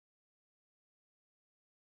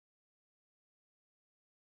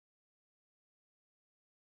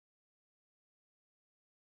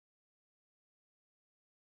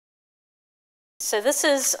So this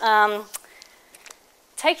is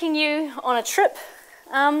taking you on a trip.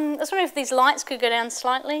 I was wondering if these lights could go down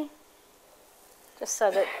slightly, just so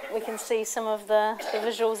that we can see some of the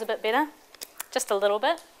visuals a bit better, just a little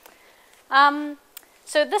bit.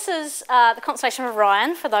 So this is the constellation of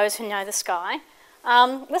Orion, for those who know the sky.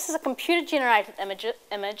 This is a computer-generated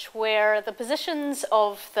image where the positions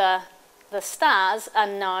of the stars are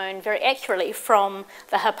known very accurately from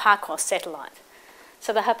the Hipparcos satellite.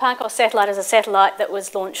 So the Hipparcos satellite is a satellite that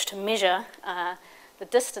was launched to measure the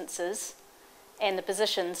distances and the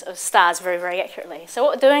positions of stars very, very accurately. So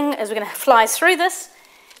what we're doing is we're going to fly through this,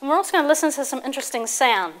 and we're also going to listen to some interesting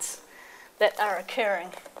sounds that are occurring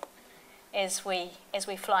as we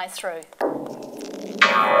fly through.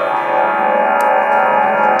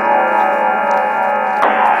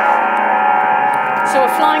 So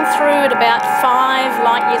we're flying through at about 5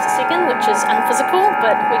 light years a second, which is unphysical,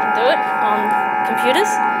 but we can do it on computers.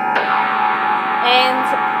 And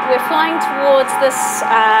we're flying towards this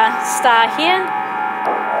star here,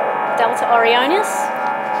 Delta Orionis,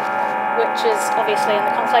 which is obviously in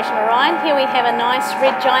the constellation Orion. Here we have a nice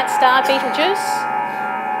red giant star, Betelgeuse,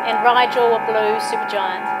 and Rigel, a blue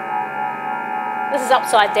supergiant. This is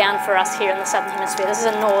upside down for us here in the southern hemisphere. This is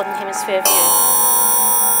a northern hemisphere view.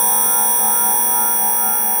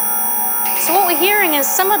 So what we're hearing is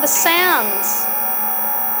some of the sounds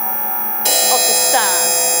of the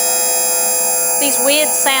stars. These weird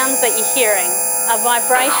sounds that you're hearing are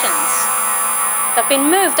vibrations. They've been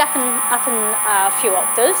moved up in a few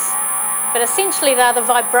octaves, but essentially they're the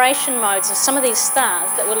vibration modes of some of these stars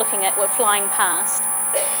that we're looking at, we're flying past.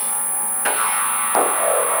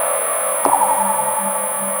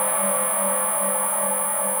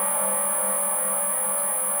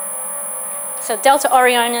 So Delta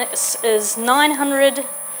Orionis is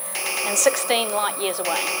 916 light years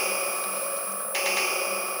away.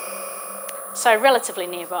 So relatively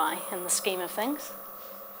nearby in the scheme of things.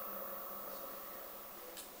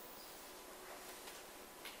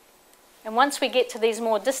 And once we get to these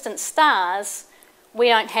more distant stars, we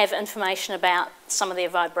don't have information about some of their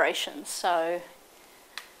vibrations, so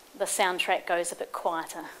the soundtrack goes a bit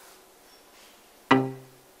quieter.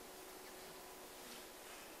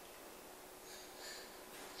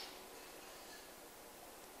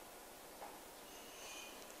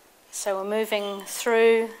 So we're moving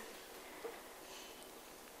through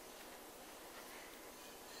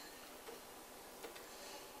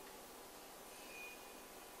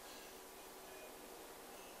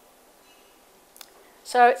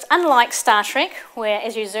So it's unlike Star Trek, where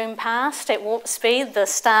as you zoom past at warp speed, the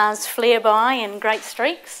stars flare by in great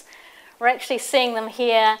streaks. We're actually seeing them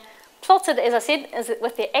here plotted, as I said,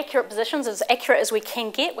 with their accurate positions, as accurate as we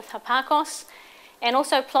can get with Hipparcos, and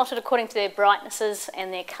also plotted according to their brightnesses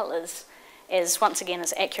and their colours, once again,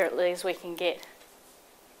 as accurately as we can get.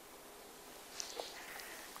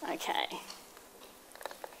 Okay.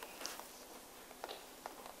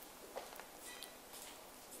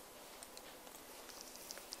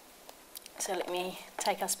 So let me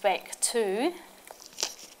take us back to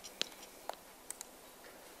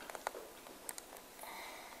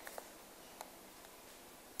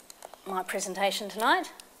my presentation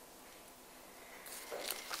tonight.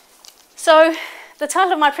 So the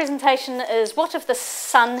title of my presentation is What If the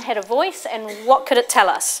Sun Had a Voice and What Could It Tell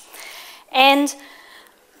Us? And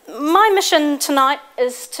my mission tonight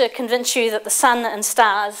is to convince you that the sun and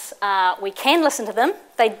stars, we can listen to them.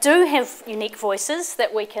 They do have unique voices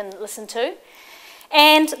that we can listen to.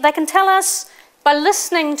 And they can tell us, by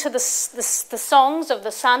listening to the songs of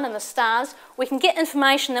the sun and the stars, we can get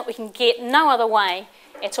information that we can get no other way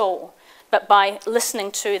at all, but by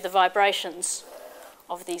listening to the vibrations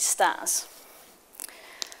of these stars.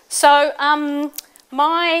 So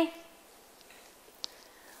my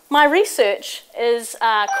research is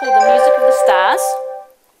called The Music of the Stars.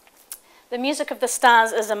 The Music of the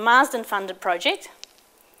Stars is a Marsden-funded project,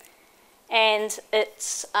 and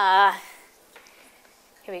it's, here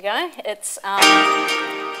we go, it's, my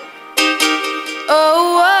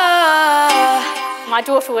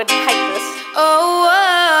daughter would hate this,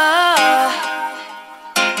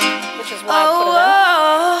 which is why I put it in.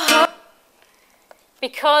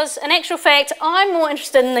 Because, in actual fact, I'm more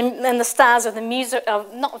interested in the stars of the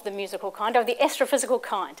not of the musical kind, of the astrophysical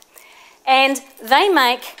kind. And they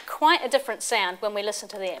make quite a different sound when we listen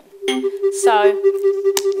to them. So,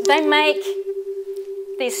 they make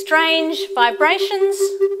these strange vibrations.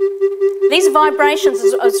 These vibrations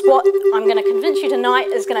is what I'm going to convince you tonight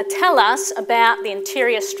is going to tell us about the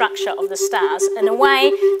interior structure of the stars in a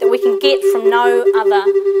way that we can get from no other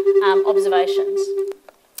observations.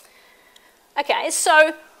 Okay,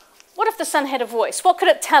 so what if the sun had a voice? What could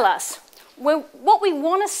it tell us? what we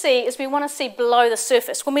want to see is we want to see below the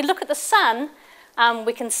surface. When we look at the sun,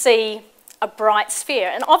 we can see a bright sphere.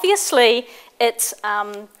 And obviously, it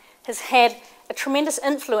has had a tremendous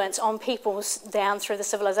influence on people down through the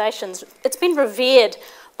civilizations. It's been revered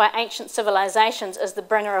by ancient civilizations as the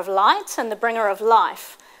bringer of light and the bringer of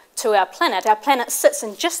life to our planet. Our planet sits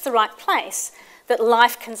in just the right place that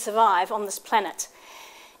life can survive on this planet.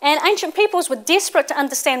 And ancient peoples were desperate to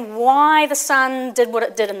understand why the sun did what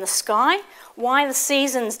it did in the sky, why the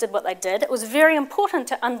seasons did what they did. It was very important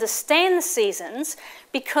to understand the seasons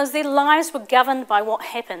because their lives were governed by what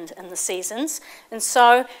happened in the seasons. And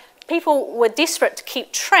so people were desperate to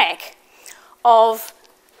keep track of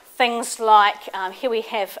things like, here we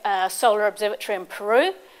have a solar observatory in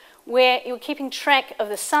Peru, where you're keeping track of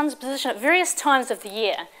the sun's position at various times of the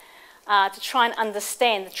year to try and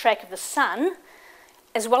understand the track of the sun,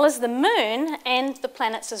 as well as the moon and the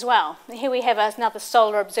planets as well. And here we have another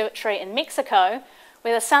solar observatory in Mexico,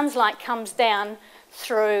 where the sun's light comes down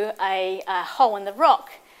through a hole in the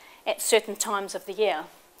rock at certain times of the year.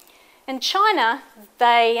 In China,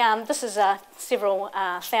 this is several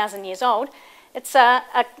thousand years old. It's a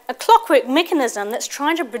clockwork mechanism that's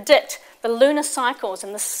trying to predict the lunar cycles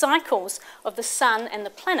and the cycles of the sun and the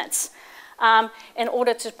planets in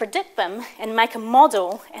order to predict them and make a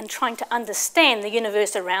model and trying to understand the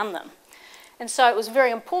universe around them. And so it was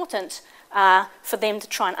very important for them to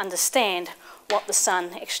try and understand what the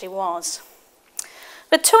sun actually was.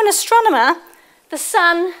 But to an astronomer, the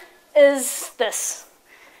sun is this.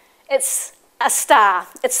 It's a star.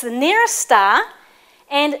 It's the nearest star,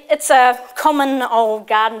 and it's a common old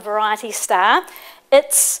garden variety star.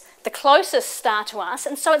 It's the closest star to us,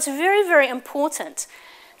 and so it's very, very important.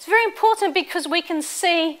 It's very important because we can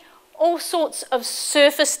see all sorts of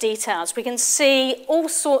surface details. We can see all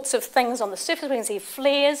sorts of things on the surface. We can see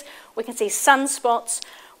flares, we can see sunspots,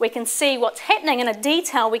 we can see what's happening in a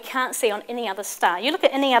detail we can't see on any other star. You look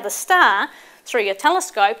at any other star through your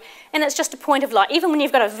telescope and it's just a point of light. Even when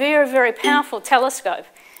you've got a very, very powerful telescope,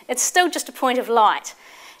 it's still just a point of light.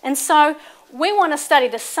 And so we want to study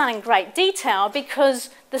the sun in great detail because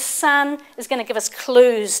the sun is going to give us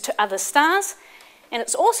clues to other stars. And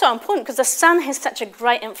it's also important because the sun has such a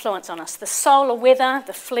great influence on us. The solar weather,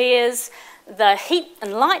 the flares, the heat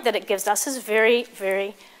and light that it gives us is very,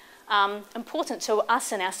 very important to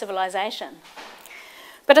us in our civilization.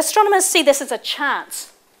 But astronomers see this as a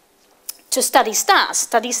chance to study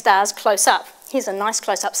stars close up. Here's a nice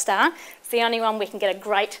close-up star. It's the only one we can get a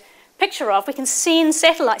great picture of. We can see in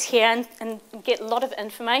satellites here and get a lot of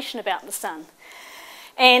information about the sun.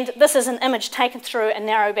 And this is an image taken through a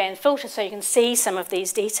narrowband filter so you can see some of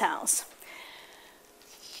these details.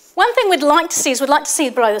 One thing we'd like to see is we'd like to see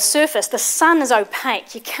below the surface. The sun is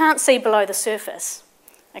opaque. You can't see below the surface.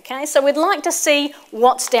 Okay, so we'd like to see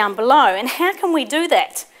what's down below. And how can we do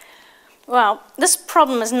that? Well, this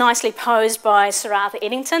problem is nicely posed by Sir Arthur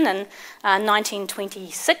Eddington in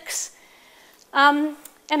 1926 in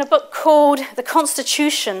a book called The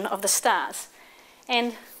Constitution of the Stars.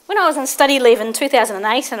 And when I was on study leave in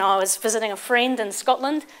 2008 and I was visiting a friend in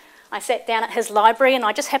Scotland, I sat down at his library and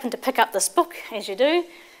I just happened to pick up this book, as you do,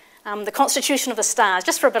 The Constitution of the Stars,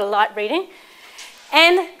 just for a bit of light reading.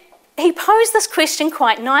 And he posed this question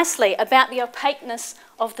quite nicely about the opaqueness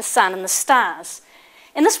of the sun and the stars.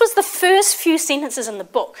 And this was the first few sentences in the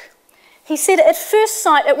book. He said, at first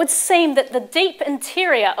sight, it would seem that the deep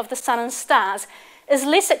interior of the sun and stars is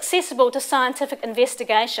less accessible to scientific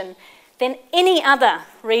investigation than any other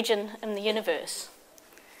region in the universe.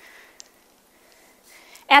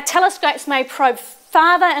 Our telescopes may probe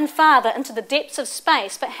farther and farther into the depths of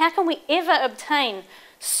space, but how can we ever obtain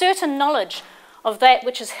certain knowledge of that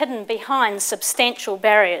which is hidden behind substantial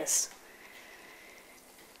barriers?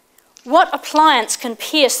 What appliance can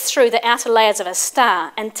pierce through the outer layers of a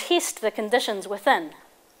star and test the conditions within?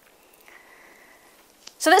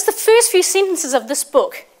 So that's the first few sentences of this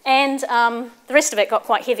book. And the rest of it got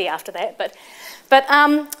quite heavy after that. But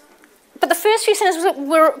the first few sentences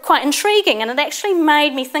were quite intriguing, and it actually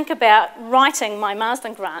made me think about writing my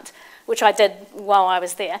Marsden grant, which I did while I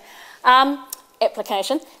was there,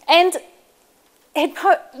 application. And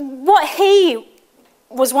what he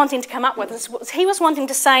was wanting to come up with was he was wanting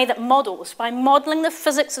to say that models, by modelling the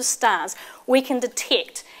physics of stars, we can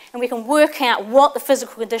detect and we can work out what the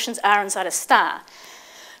physical conditions are inside a star.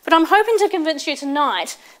 But I'm hoping to convince you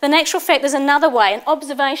tonight that in actual fact there's another way, an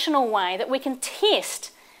observational way, that we can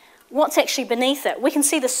test what's actually beneath it. We can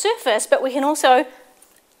see the surface, but we can also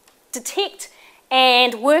detect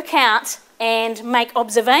and work out and make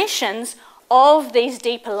observations of these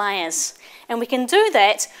deeper layers. And we can do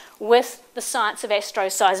that with the science of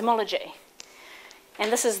astroseismology.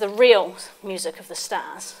 And this is the real music of the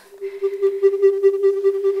stars.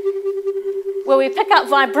 Where we pick up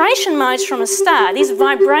vibration modes from a star, these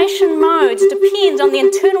vibration modes depend on the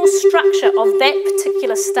internal structure of that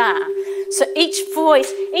particular star. So each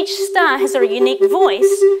star has a unique voice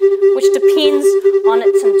which depends on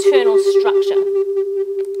its internal structure.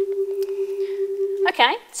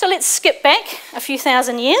 Okay, so let's skip back a few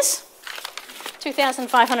thousand years,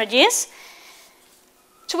 2,500 years,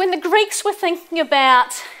 to when the Greeks were thinking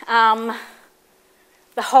about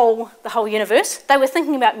the whole universe. They were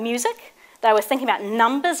thinking about music. They were thinking about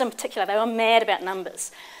numbers in particular. They were mad about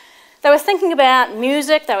numbers. They were thinking about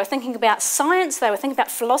music. They were thinking about science. They were thinking about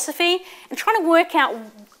philosophy and trying to work out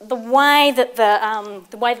the way that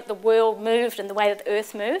the world moved and the way that the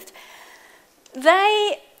Earth moved.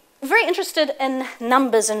 They were very interested in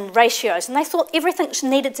numbers and ratios, and they thought everything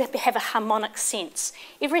needed to have a harmonic sense.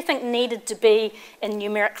 Everything needed to be in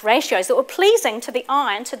numeric ratios that were pleasing to the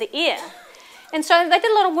eye and to the ear. And so they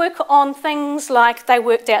did a lot of work on things like they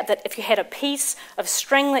worked out that if you had a piece of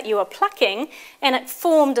string that you were plucking and it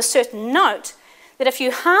formed a certain note, that if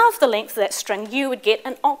you halved the length of that string, you would get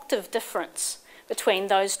an octave difference between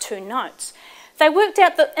those two notes. They worked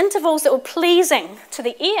out that intervals that were pleasing to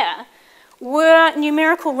the ear were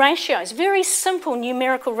numerical ratios, very simple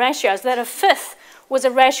numerical ratios, that a fifth was a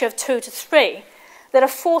ratio of 2 to 3, that a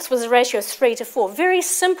fourth was a ratio of 3 to 4, very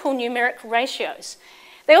simple numeric ratios.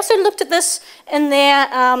 They also looked at this in their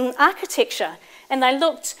architecture, and they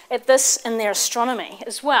looked at this in their astronomy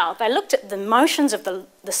as well. They looked at the motions of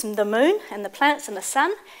the moon and the planets and the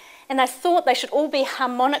sun, and they thought they should all be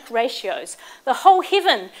harmonic ratios. The whole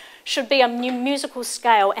heaven should be a musical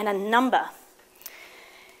scale and a number.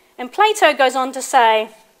 And Plato goes on to say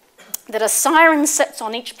that a siren sits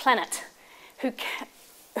on each planet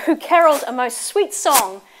who carols a most sweet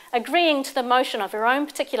song, agreeing to the motion of her own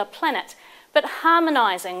particular planet, but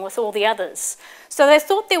harmonising with all the others. So they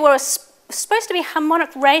thought there were supposed to be harmonic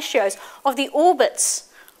ratios of the orbits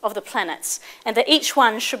of the planets, and that each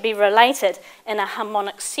one should be related in a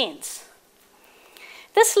harmonic sense.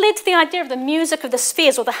 This led to the idea of the music of the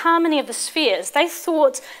spheres, or the harmony of the spheres. They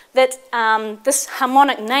thought that this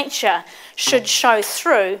harmonic nature should show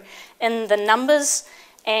through in the numbers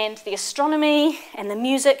and the astronomy and the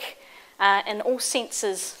music in all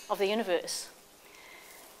senses of the universe.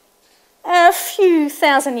 A few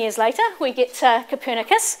thousand years later, we get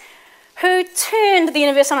Copernicus, who turned the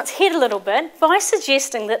universe on its head a little bit by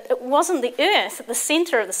suggesting that it wasn't the Earth at the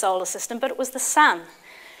centre of the solar system, but it was the Sun.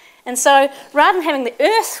 And so, rather than having the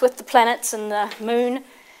Earth with the planets and the moon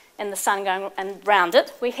and the sun going around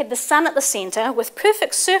it, we had the Sun at the centre with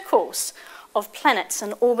perfect circles of planets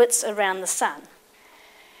and orbits around the Sun.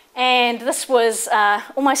 And this was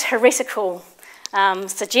almost heretical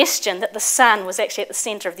suggestion that the Sun was actually at the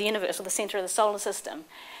centre of the universe, or the centre of the solar system.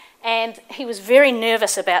 And he was very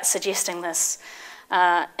nervous about suggesting this.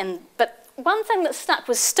 But one thing that stuck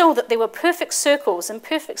was still that there were perfect circles and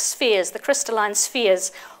perfect spheres, the crystalline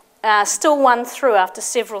spheres, still won through after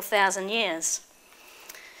several thousand years.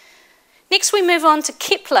 Next we move on to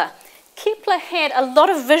Kepler. Kepler had a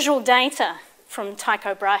lot of visual data from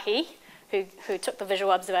Tycho Brahe, who took the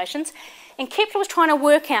visual observations, and Kepler was trying to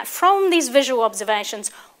work out from these visual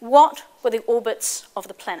observations what were the orbits of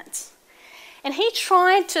the planets. And he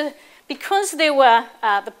tried to, because there were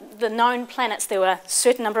the known planets, there were a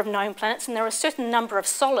certain number of known planets and there were a certain number of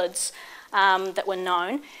solids that were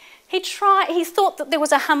known, he thought that there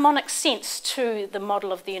was a harmonic sense to the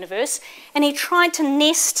model of the universe, and he tried to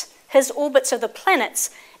nest his orbits of the planets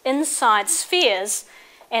inside spheres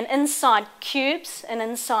and inside cubes and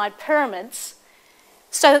inside pyramids,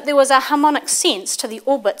 so that there was a harmonic sense to the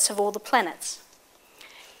orbits of all the planets.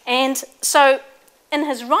 And so in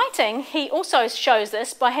his writing, he also shows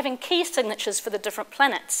this by having key signatures for the different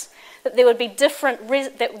planets, that there would be different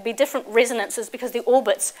resonances because the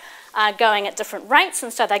orbits are going at different rates,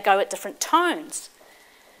 and so they go at different tones.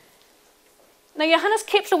 Now, Johannes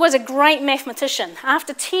Kepler was a great mathematician.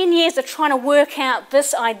 After 10 years of trying to work out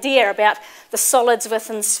this idea about the solids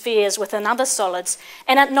within spheres within other solids,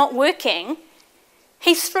 and it not working,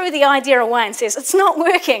 he threw the idea away and says, "It's not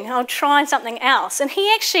working, I'll try something else." And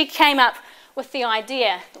he actually came up with the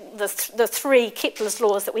idea, the three Kepler's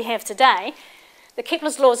laws that we have today, the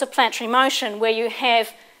Kepler's laws of planetary motion, where you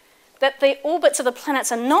have that the orbits of the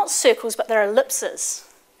planets are not circles, but they're ellipses.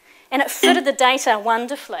 And it fitted the data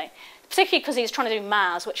wonderfully, particularly because he was trying to do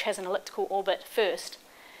Mars, which has an elliptical orbit first.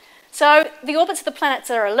 So the orbits of the planets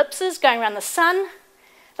are ellipses going around the sun.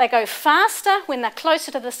 They go faster when they're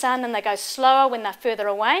closer to the sun, and they go slower when they're further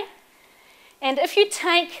away. And if you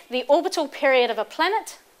take the orbital period of a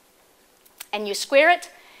planet and you square it,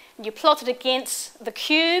 you plot it against the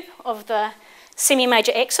cube of the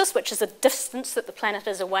semi-major axis, which is the distance that the planet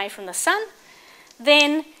is away from the sun,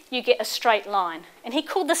 then you get a straight line. And he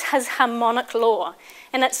called this his harmonic law,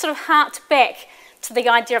 and it sort of harked back to the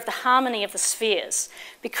idea of the harmony of the spheres,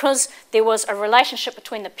 because there was a relationship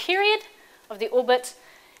between the period of the orbit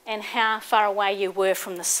and how far away you were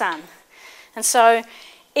from the sun. And so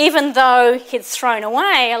even though he'd thrown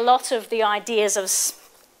away a lot of the ideas of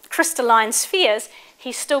crystalline spheres,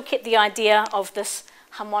 he still kept the idea of this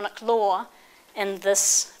harmonic law in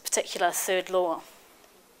this particular third law.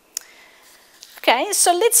 Okay,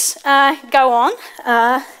 so let's go on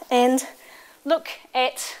and look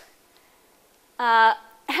at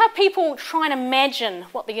how people try and imagine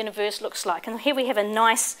what the universe looks like. And here we have a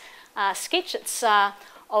nice sketch. It's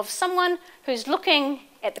of someone who's looking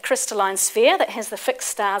at the crystalline sphere that has the fixed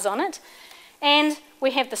stars on it. And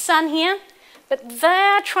we have the sun here, but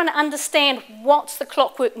they're trying to understand what's the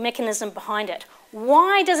clockwork mechanism behind it.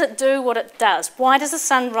 Why does it do what it does? Why does the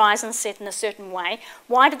sun rise and set in a certain way?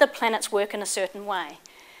 Why do the planets work in a certain way?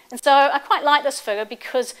 And so I quite like this figure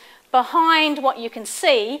because behind what you can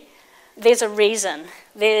see, there's a reason.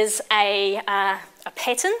 There's a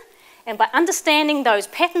pattern, and by understanding those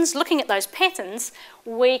patterns, looking at those patterns,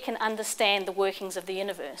 we can understand the workings of the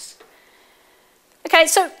universe. Okay,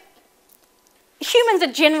 so humans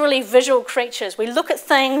are generally visual creatures. We look at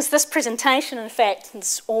things. This presentation, in fact,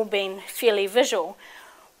 has all been fairly visual.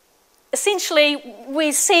 Essentially,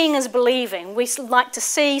 we're seeing as believing. We like to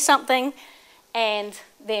see something, and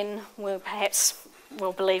then we'll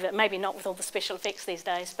believe it. Maybe not with all the special effects these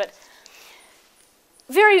days, but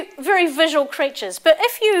very, very visual creatures. But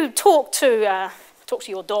if you talk to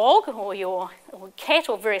your dog or cat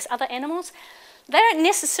or various other animals, they don't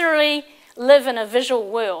necessarily live in a visual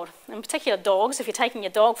world. In particular, dogs. If you're taking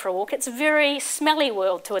your dog for a walk, it's a very smelly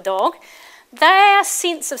world to a dog. Their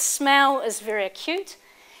sense of smell is very acute,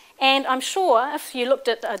 and I'm sure if you looked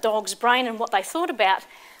at a dog's brain and what they thought about,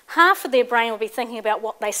 half of their brain will be thinking about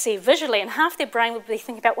what they see visually, and half their brain will be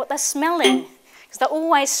thinking about what they're smelling, because they're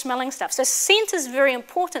always smelling stuff. So scent is very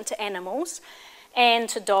important to animals and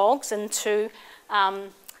to dogs and to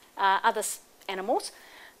other animals.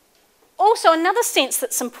 Also, another sense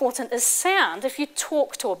that's important is sound. If you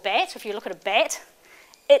talk to a bat, if you look at a bat,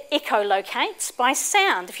 it echolocates by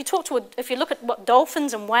sound. If you look at what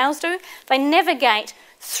dolphins and whales do, they navigate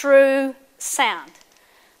through sound.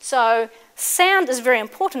 So sound is very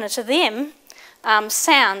important, and to them,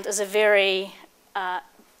 sound is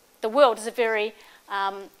the world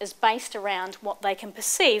is based around what they can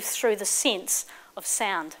perceive through the sense of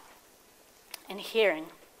sound and hearing.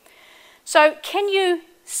 So can you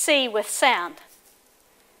see with sound?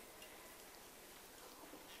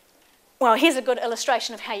 Well, here's a good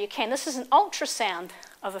illustration of how you can. This is an ultrasound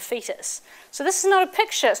of a fetus. So this is not a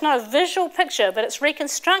picture, it's not a visual picture, but it's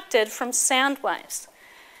reconstructed from sound waves.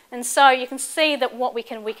 And so you can see that we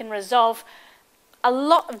can resolve a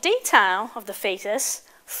lot of detail of the fetus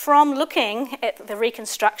from looking at the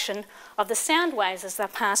reconstruction of the sound waves as they're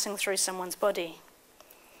passing through someone's body.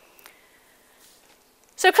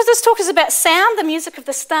 So because this talk is about sound, the music of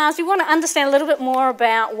the stars, we want to understand a little bit more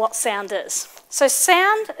about what sound is. So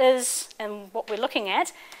sound is, and what we're looking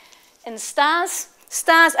at, in stars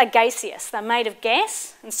are gaseous. They're made of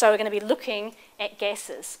gas, and so we're going to be looking at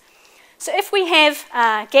gases. So if we have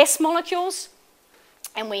gas molecules,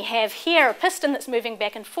 and we have here a piston that's moving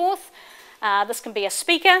back and forth, this can be a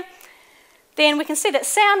speaker, then we can see that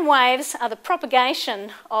sound waves are the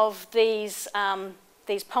propagation of these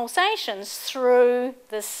pulsations through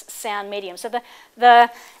this sound medium. So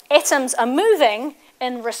the atoms are moving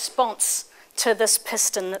in response to this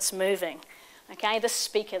piston that's moving, okay, this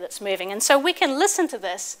speaker that's moving. And so we can listen to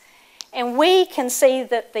this, and we can see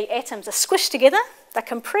that the atoms are squished together, they're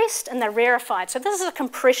compressed, and they're rarefied. So this is a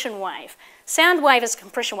compression wave. Sound wave is a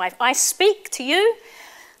compression wave. I speak to you,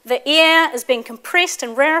 the air is being compressed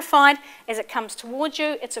and rarefied as it comes towards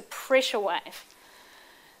you. It's a pressure wave.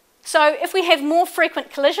 So if we have more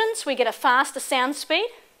frequent collisions, we get a faster sound speed.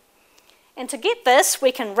 And to get this,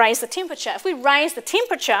 we can raise the temperature. If we raise the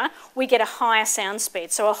temperature, we get a higher sound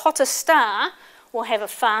speed. So a hotter star will have a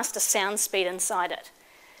faster sound speed inside it.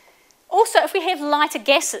 Also, if we have lighter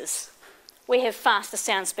gases, we have faster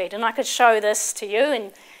sound speed. And I could show this to you,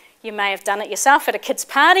 and you may have done it yourself at a kid's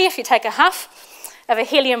party. If you take a huff of a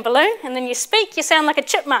helium balloon and then you speak, you sound like a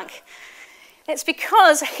chipmunk. It's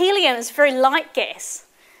because helium is a very light gas.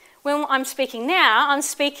 When I'm speaking now, I'm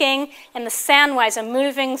speaking and the sound waves are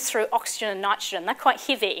moving through oxygen and nitrogen. They're quite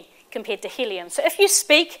heavy compared to helium. So if you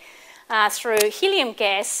speak through helium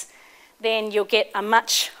gas, then you'll get a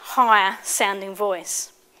much higher sounding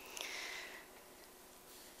voice.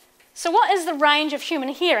 So what is the range of human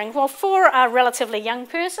hearing? Well, for a relatively young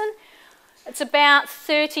person, it's about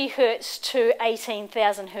 30 hertz to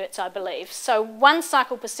 18,000 hertz, I believe. So 1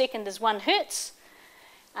 cycle per second is 1 hertz,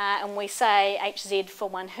 and we say Hz for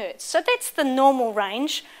 1 hertz. So that's the normal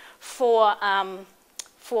range for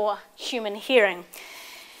human hearing.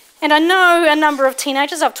 And I know a number of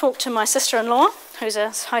teenagers. I've talked to my sister-in-law, who's a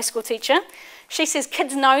high school teacher. She says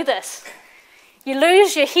kids know this. You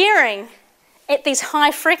lose your hearing at these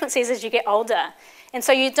high frequencies as you get older. And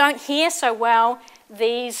so you don't hear so well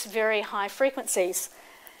these very high frequencies.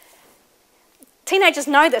 Teenagers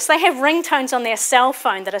know this. They have ringtones on their cell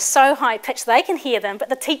phone that are so high-pitched they can hear them, but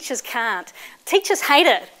the teachers can't. Teachers hate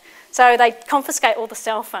it, so they confiscate all the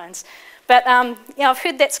cell phones. But yeah, I've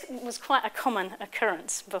heard that was quite a common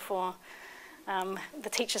occurrence before the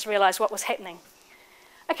teachers realised what was happening.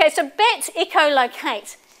 Okay, so bats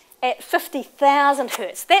echolocate at 50,000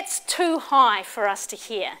 hertz. That's too high for us to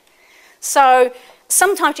hear. So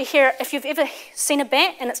sometimes you hear, if you've ever seen a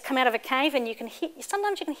bat and it's come out of a cave, and you can hear,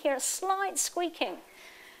 sometimes you can hear a slight squeaking,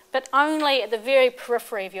 but only at the very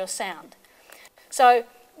periphery of your sound. So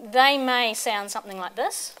they may sound something like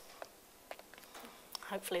this.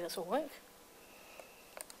 Hopefully this will work.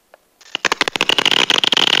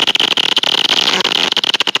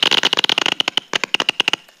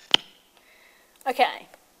 Okay,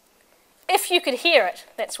 if you could hear it,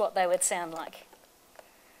 that's what they would sound like.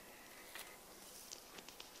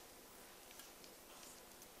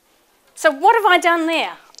 So what have I done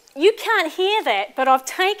there? You can't hear that, but I've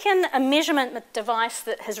taken a measurement device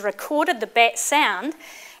that has recorded the bat sound,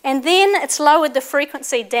 and then it's lowered the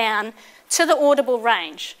frequency down to the audible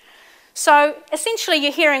range. So essentially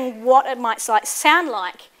you're hearing what it might sound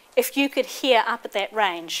like if you could hear up at that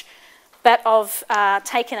range, but I've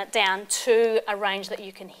taken it down to a range that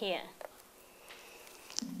you can hear.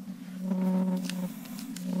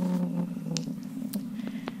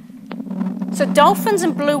 So dolphins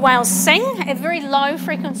and blue whales sing at very low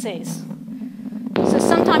frequencies. So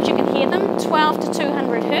sometimes you can hear them, 12 to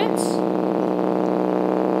 200 hertz.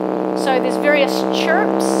 So there's various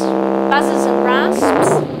chirps, buzzes and rasps.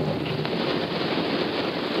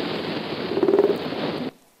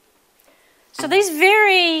 So these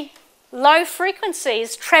very low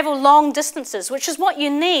frequencies travel long distances, which is what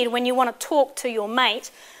you need when you want to talk to your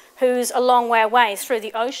mate who's a long way away through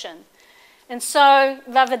the ocean. And so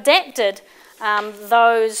they've adapted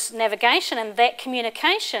those navigation and that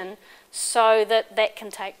communication so that that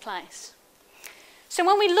can take place. So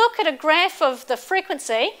when we look at a graph of the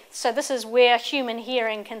frequency, so this is where human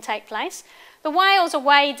hearing can take place, the whales are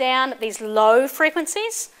way down at these low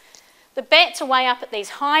frequencies, the bats are way up at these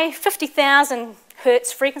high 50,000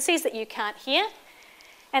 hertz frequencies that you can't hear,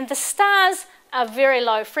 and the stars are very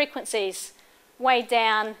low frequencies, way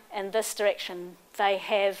down in this direction. They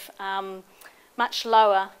have much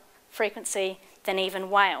lower frequency than even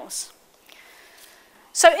whales.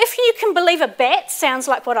 So if you can believe a bat sounds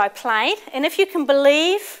like what I played, and if you can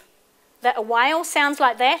believe that a whale sounds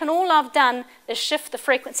like that, and all I've done is shift the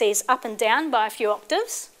frequencies up and down by a few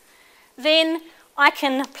octaves, then I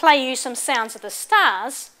can play you some sounds of the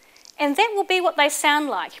stars, and that will be what they sound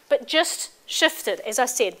like, but just shifted, as I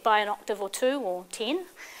said, by an octave or 2 or 10,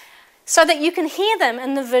 so that you can hear them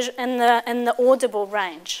in the audible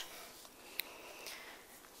range.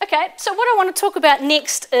 Okay, so what I want to talk about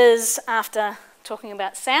next is, after talking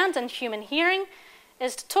about sound and human hearing,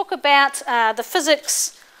 is to talk about the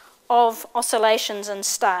physics of oscillations in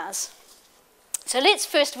stars. So let's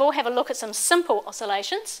first of all have a look at some simple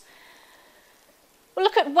oscillations. We'll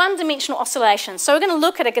look at one-dimensional oscillations. So we're going to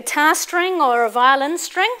look at a guitar string or a violin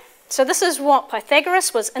string. So this is what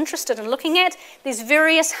Pythagoras was interested in looking at, these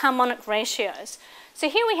various harmonic ratios. So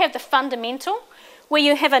here we have the fundamental, where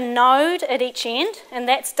you have a node at each end, and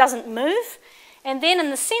that doesn't move. And then in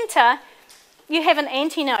the centre, you have an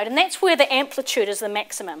antinode, and that's where the amplitude is the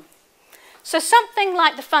maximum. So something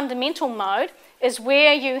like the fundamental mode is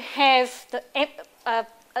where you have a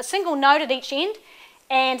single node at each end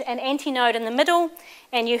and an antinode in the middle,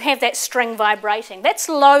 and you have that string vibrating. That's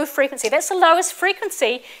low frequency. That's the lowest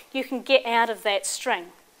frequency you can get out of that string.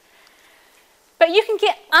 But you can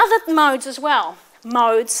get other modes as well,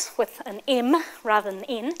 modes with an M rather than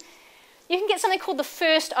N. You can get something called the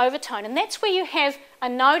first overtone, and that's where you have a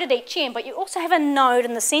node at each end, but you also have a node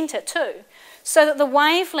in the centre too, so that the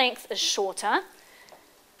wavelength is shorter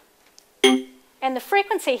and the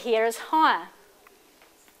frequency here is higher.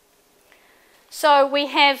 So we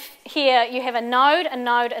have here, you have a node, a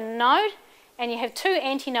node, and a node, and you have 2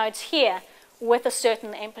 antinodes here with a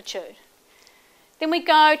certain amplitude. Then we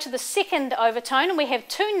go to the second overtone, and we have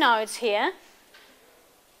 2 nodes here,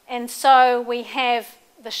 and so we have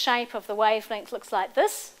the shape of the wavelength looks like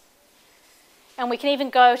this. And we can even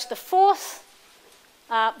go to the fourth,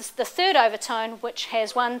 the third overtone, which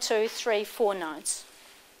has 1, 2, 3, 4 nodes.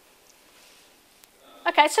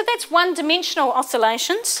 Okay, so that's one-dimensional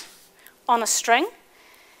oscillations on a string.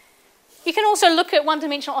 You can also look at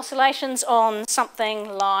one-dimensional oscillations on something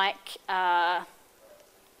like a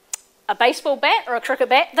baseball bat or a cricket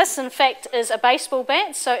bat. This, in fact, is a baseball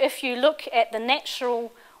bat. So if you look at the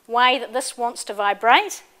natural way that this wants to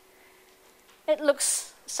vibrate, it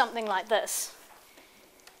looks something like this.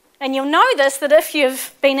 And you'll notice that if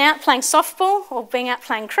you've been out playing softball or been out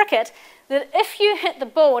playing cricket, that if you hit the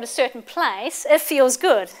ball at a certain place, it feels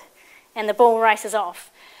good and the ball races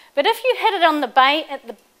off. But if you hit it on the bat, at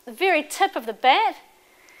the very tip of the bat,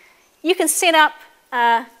 you can set up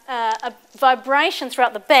a vibration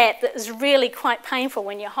throughout the bat that is really quite painful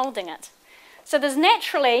when you're holding it. So there's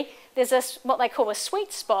this, what they call a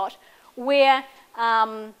sweet spot, where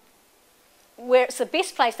it's the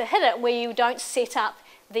best place to hit it, where you don't set up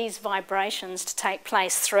these vibrations to take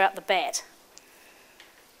place throughout the bat.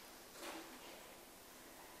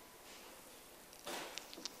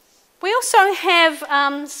 We also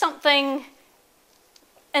have something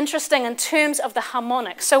interesting in terms of the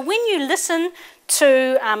harmonics. So when you listen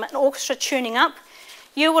to an orchestra tuning up,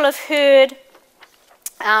 you will have heard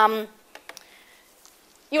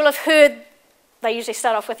they usually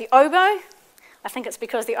start off with the oboe. I think it's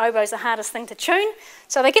because the oboe is the hardest thing to tune.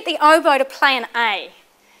 So they get the oboe to play an A.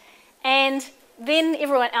 And then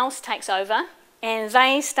everyone else takes over, and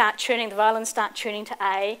they start tuning, the violins start tuning to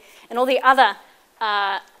A, and all the other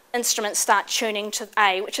instruments start tuning to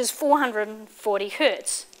A, which is 440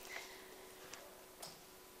 hertz.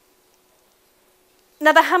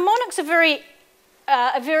 Now the harmonics are very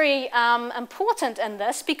important in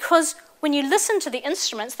this, because when you listen to the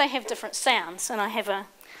instruments, they have different sounds. And I have a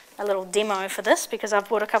little demo for this, because I've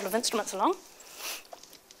brought a couple of instruments along.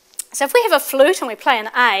 So if we have a flute and we play an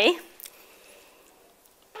A,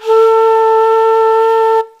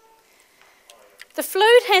 the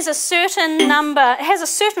flute has a certain number, it has a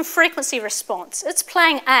certain frequency response. It's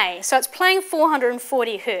playing A, so it's playing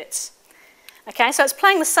 440 hertz. Okay, so it's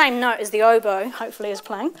playing the same note as the oboe, hopefully, is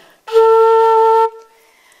playing.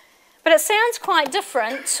 But it sounds quite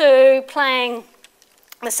different to playing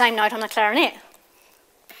the same note on the clarinet.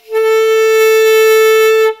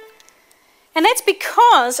 And that's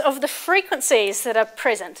because of the frequencies that are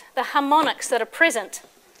present, the harmonics that are present.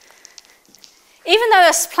 Even though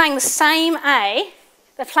they're playing the same A,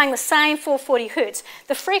 they're playing the same 440 hertz,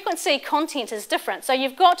 the frequency content is different. So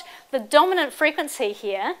you've got the dominant frequency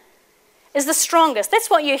here is the strongest. That's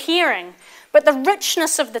what you're hearing. But the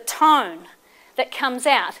richness of the tone that comes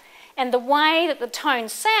out and the way that the tone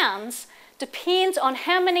sounds depends on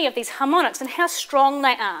how many of these harmonics and how strong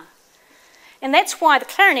they are. And that's why the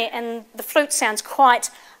clarinet and the flute sounds quite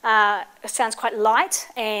light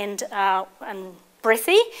and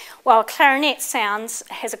breathy, while clarinet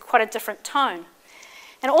has quite a different tone.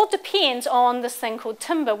 And it all depends on this thing called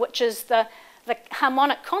timbre, which is the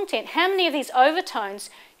harmonic content, how many of these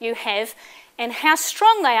overtones you have and how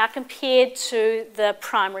strong they are compared to the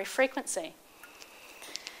primary frequency.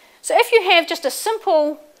 So if you have just a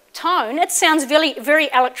simple tone, it sounds very, very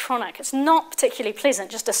electronic. It's not particularly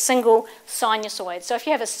pleasant, just a single sinusoid. So if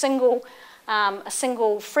you have a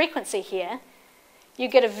single frequency here, you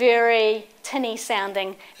get a very tinny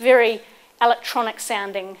sounding, very electronic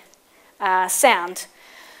sounding sound.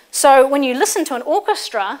 So when you listen to an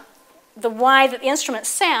orchestra, the way that the instruments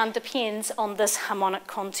sound depends on this harmonic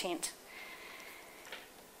content.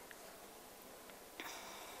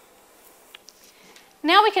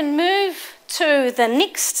 Now we can move to the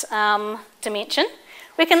next dimension.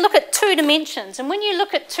 We can look at 2 dimensions. And when you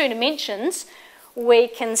look at 2 dimensions, we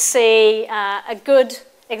can see a good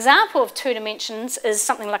example of 2 dimensions is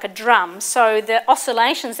something like a drum. So the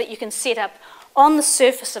oscillations that you can set up on the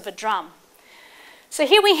surface of a drum. So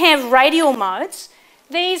here we have radial modes.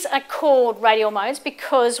 These are called radial modes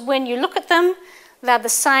because when you look at them, they're the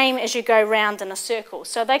same as you go round in a circle.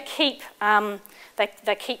 So they keep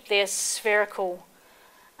their spherical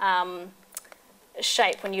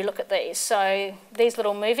shape when you look at these. So these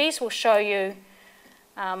little movies will show you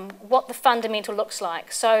what the fundamental looks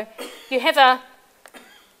like. So you have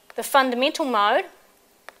the fundamental mode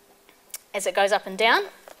as it goes up and down,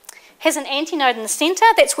 has an antinode in the centre,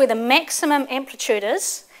 that's where the maximum amplitude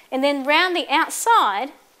is, and then round the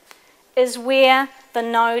outside is where the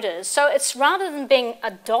node is. So it's rather than being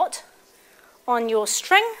a dot on your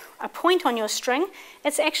string, a point on your string,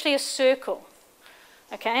 it's actually a circle.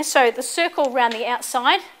 Okay, so the circle around the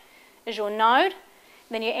outside is your node,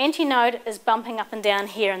 then your antinode is bumping up and down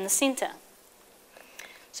here in the centre.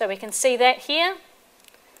 So we can see that here.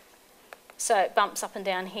 So it bumps up and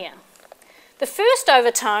down here. The first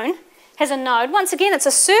overtone has a node. Once again, it's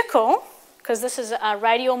a circle, because this is a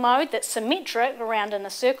radial mode that's symmetric around in a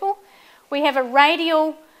circle. We have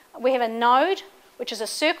a node, which is a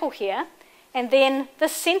circle here, and then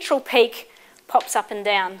this central peak pops up and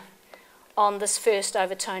down on this first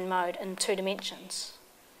overtone mode in 2 dimensions.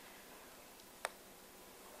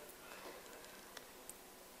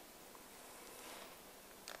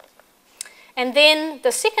 And then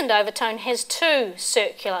the second overtone has 2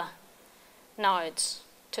 circular nodes,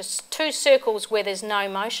 2 circles where there's no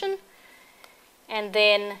motion, and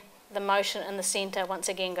then the motion in the centre once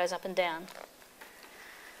again goes up and down.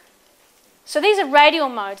 So these are radial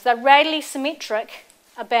modes. They're radially symmetric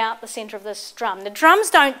about the centre of this drum. The drums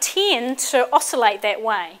don't tend to oscillate that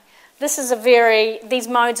way. These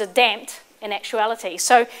modes are damped in actuality.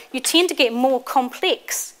 So you tend to get more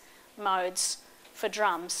complex modes for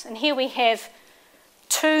drums. And here we have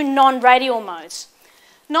 2 non-radial modes.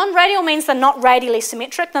 Non-radial means they're not radially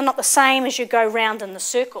symmetric. They're not the same as you go round in the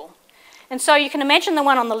circle. And so you can imagine the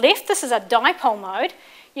one on the left. This is a dipole mode.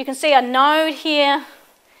 You can see a node here.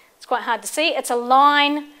 It's quite hard to see. It's a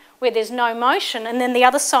line where there's no motion, and then the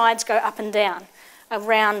other sides go up and down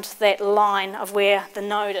around that line of where the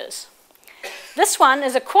node is. This one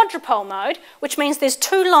is a quadrupole mode, which means there's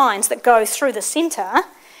 2 lines that go through the centre.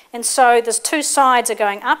 And so there's 2 sides are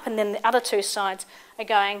going up, and then the other 2 sides are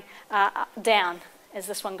going down as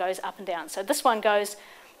this one goes up and down. So this one goes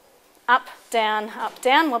up, down,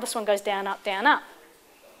 while this one goes down, up, down, up.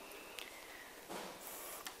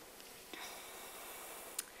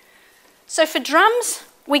 So for drums,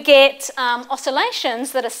 we get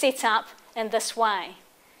oscillations that are set up in this way.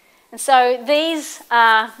 And so these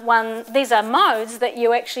are modes that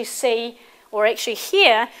you actually see or actually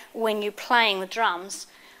hear when you're playing the drums.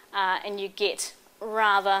 And you get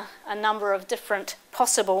rather a number of different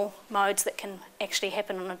possible modes that can actually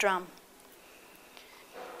happen on a drum.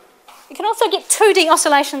 You can also get 2D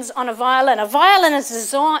oscillations on a violin. A violin is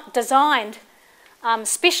designed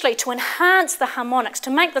especially to enhance the harmonics, to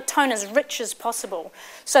make the tone as rich as possible,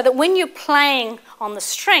 so that when you're playing on the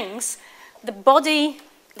strings, the body,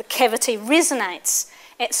 the cavity resonates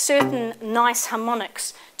at certain nice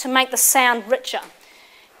harmonics to make the sound richer.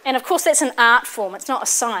 And of course that's an art form, it's not a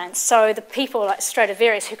science. So the people like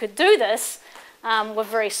Stradivarius who could do this were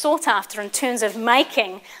very sought after in terms of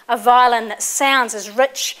making a violin that sounds as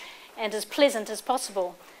rich and as pleasant as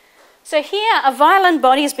possible. So here a violin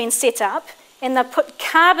body has been set up, and they've put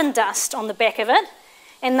carbon dust on the back of it,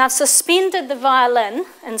 and they've suspended the violin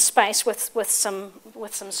in space with some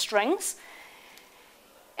strings.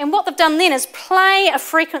 And what they've done then is play a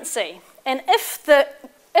frequency. And if the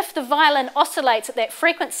violin oscillates at that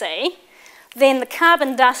frequency, then the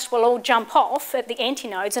carbon dust will all jump off at the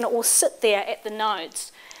antinodes and it will sit there at the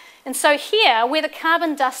nodes. And so here, where the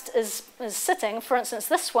carbon dust is sitting, for instance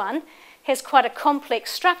this one, has quite a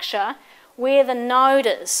complex structure where the node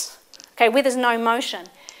is, okay, where there's no motion.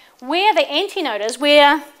 Where the antinode is,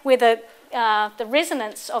 where the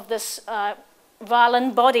resonance of this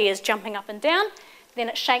violin body is jumping up and down, then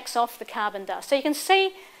it shakes off the carbon dust. So you can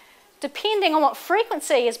see, depending on what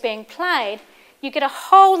frequency is being played, you get a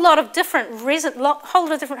whole lot of different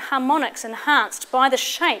harmonics enhanced by the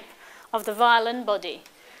shape of the violin body.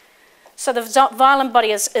 So the violin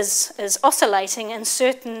body is oscillating in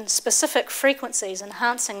certain specific frequencies,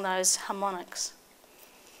 enhancing those harmonics.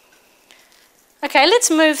 Okay, let's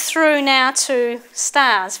move through now to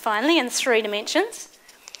stars, finally, in 3 dimensions.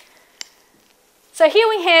 So here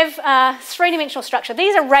we have a 3-dimensional structure.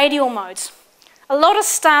 These are radial modes. A lot of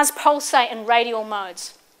stars pulsate in radial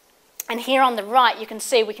modes. And here on the right, we can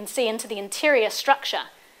see into the interior structure.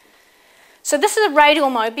 So this is a radial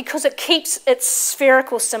mode because it keeps its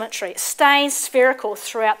spherical symmetry. It stays spherical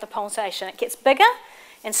throughout the pulsation. It gets bigger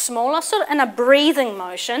and smaller, sort of in a breathing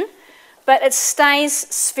motion, but it stays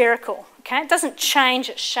spherical. Okay, it doesn't change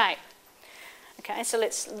its shape. Okay, so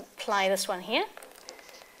let's play this one here.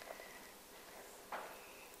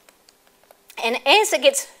 And as it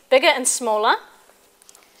gets bigger and smaller,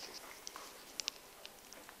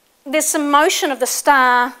 there's some motion of the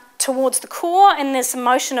star towards the core, and there's some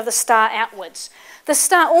motion of the star outwards. The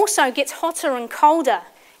star also gets hotter and colder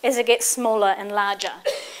as it gets smaller and larger.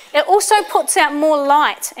 It also puts out more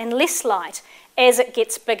light and less light as it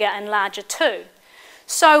gets bigger and larger too.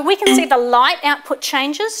 So we can see the light output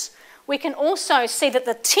changes, we can also see that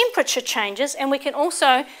the temperature changes, and we can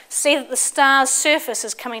also see that the star's surface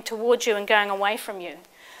is coming towards you and going away from you.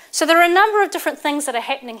 So there are a number of different things that are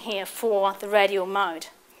happening here for the radial mode.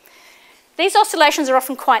 These oscillations are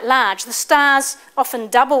often quite large. The stars often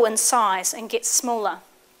double in size and get smaller.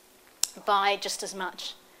 by just as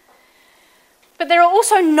much. But there are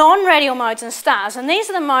also non-radial modes in stars, and these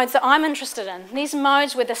are the modes that I'm interested in. These are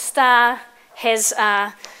modes where the star has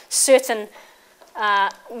certain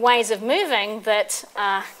ways of moving that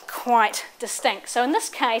are quite distinct. So in this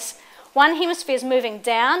case, one hemisphere is moving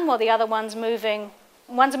down while the other one's moving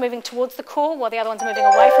towards the core while the other one's moving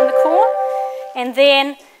away from the core. And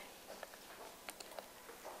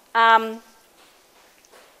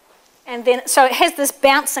then so it has this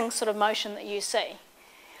bouncing sort of motion that you see.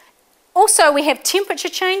 Also, we have temperature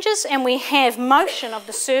changes and we have motion of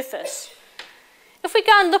the surface. If we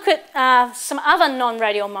go and look at some other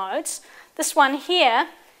non-radial modes, this one here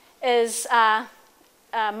is a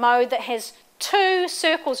mode that has two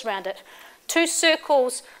circles around it, two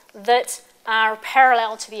circles that are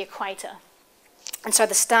parallel to the equator. And so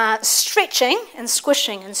the star is stretching and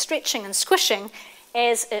squishing and stretching and squishing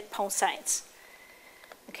as it pulsates.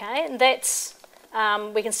 Okay, and that's,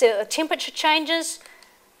 we can see that the temperature changes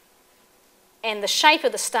and the shape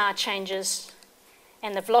of the star changes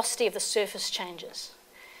and the velocity of the surface changes.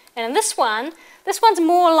 And in this one's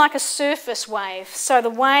more like a surface wave. So the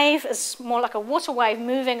wave is more like a water wave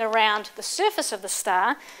moving around the surface of the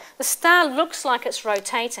star. The star looks like it's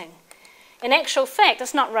rotating. In actual fact,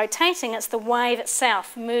 it's not rotating, it's the wave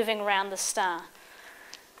itself moving around the star.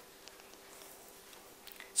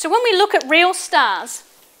 So when we look at real stars,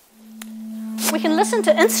 we can listen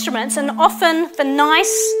to instruments, and often the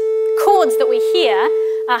nice chords that we hear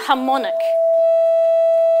are harmonic.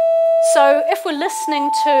 So if we're listening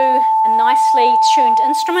to a nicely tuned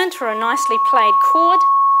instrument or a nicely played chord,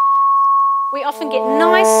 we often get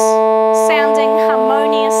nice sounding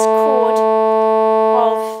harmonious chord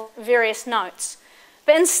of various notes.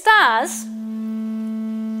 But in stars,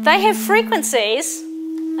 they have frequencies,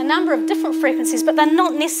 a number of different frequencies, but they're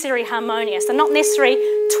not necessarily harmonious. They're not necessarily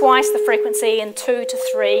twice the frequency in 2 to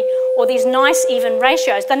 3, or these nice even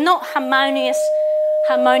ratios. They're not harmonious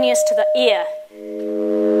to the ear.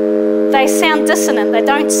 They sound dissonant. They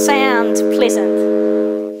don't sound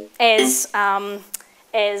pleasant as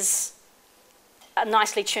a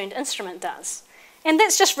nicely tuned instrument does. And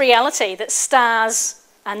that's just reality, that stars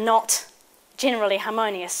are not generally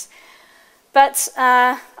harmonious. But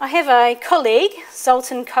I have a colleague,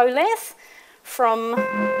 Zoltan Kolath, from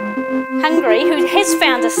Hungary, who has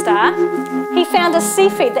found a star. He found a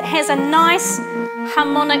Cepheid that has a nice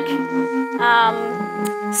harmonic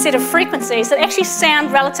set of frequencies that actually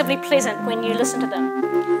sound relatively pleasant when you listen to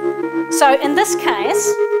them. So in this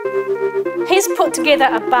case, he's put together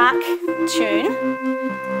a Bach tune,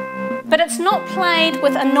 but it's not played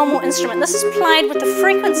with a normal instrument. This is played with the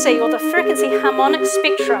frequency or the frequency harmonic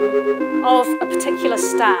spectrum of a particular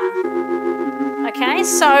star. Okay,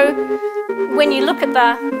 so when you look at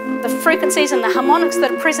the frequencies and the harmonics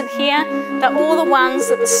that are present here, they're all the ones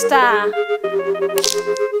that the star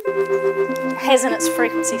has in its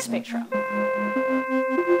frequency spectrum.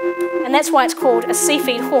 And that's why it's called a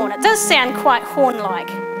Cepheid horn. It does sound quite horn-like.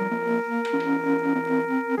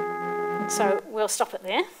 So we'll stop it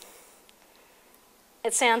there.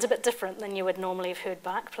 It sounds a bit different than you would normally have heard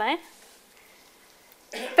Bach play.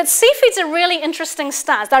 But Cepheids are really interesting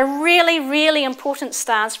stars. They're really, really important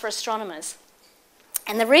stars for astronomers.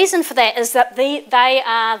 And the reason for that is that they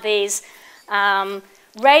are these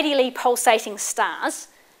radially pulsating stars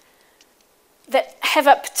that have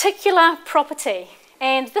a particular property.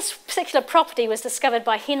 And this particular property was discovered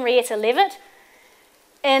by Henrietta Leavitt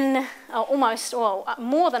in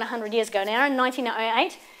more than 100 years ago now, in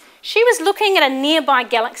 1908. She was looking at a nearby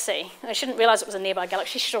galaxy. She didn't realise it was a nearby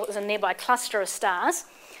galaxy. She thought it was a nearby cluster of stars.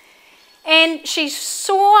 And she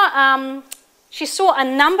saw a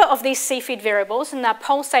number of these Cepheid variables, and they're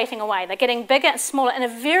pulsating away. They're getting bigger and smaller in a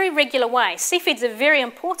very regular way. Cepheids are very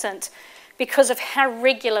important because of how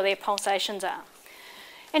regular their pulsations are.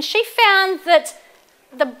 And she found that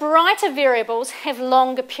the brighter variables have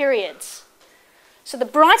longer periods. So the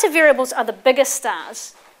brighter variables are the bigger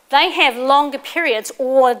stars. They have longer periods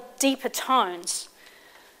or deeper tones.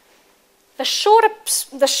 The shorter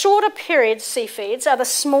period Cepheids are the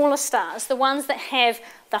smaller stars, the ones that have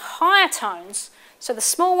the higher tones. So the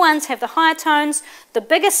small ones have the higher tones, the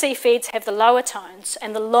bigger Cepheids have the lower tones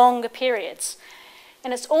and the longer periods.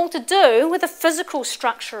 And it's all to do with the physical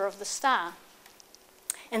structure of the star.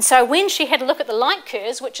 And so when she had a look at the light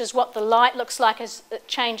curves, which is what the light looks like as it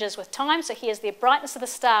changes with time, so here's the brightness of the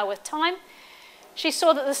star with time, she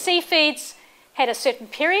saw that the Cepheids had a certain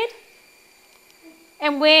period.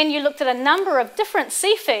 And when you looked at a number of different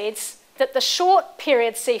Cepheids, that the short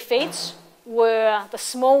period Cepheids were the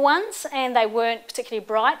small ones, and they weren't particularly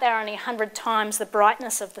bright. They were only 100 times the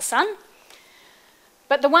brightness of the sun.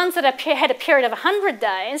 But the ones that had a period of 100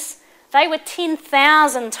 days, they were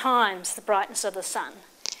 10,000 times the brightness of the sun.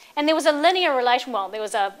 And there was a linear relation, well, there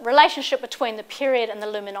was a relationship between the period and the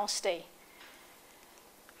luminosity.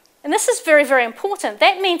 And this is very, very important.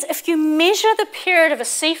 That means if you measure the period of a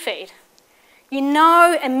Cepheid, you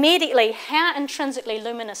know immediately how intrinsically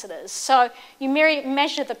luminous it is. So you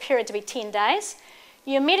measure the period to be 10 days,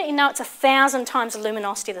 you immediately know it's 1,000 times the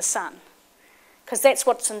luminosity of the sun. Because that's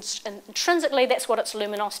what's intrinsically, that's what its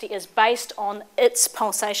luminosity is based on its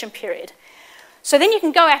pulsation period. So then you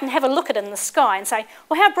can go out and have a look at it in the sky and say,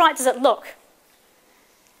 well, how bright does it look?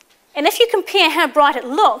 And if you compare how bright it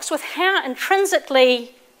looks with how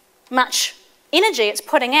intrinsically much energy it's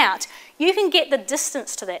putting out, you can get the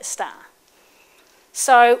distance to that star.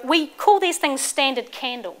 So we call these things standard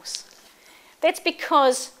candles. That's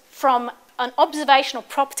because from an observational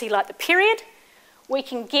property like the period, we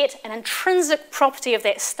can get an intrinsic property of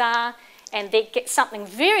that star and then get something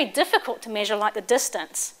very difficult to measure like the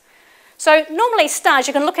distance. So normally stars,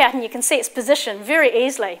 you can look out and you can see its position very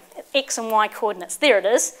easily, X and Y coordinates. There it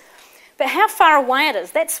is. But how far away it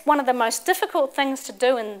is, that's one of the most difficult things to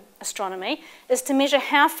do in astronomy, is to measure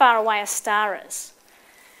how far away a star is.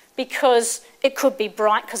 Because it could be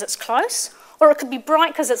bright because it's close, or it could be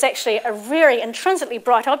bright because it's actually a very intrinsically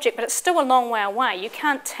bright object, but it's still a long way away. You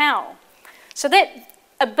can't tell. So that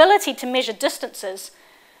ability to measure distances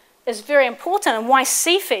is very important, and why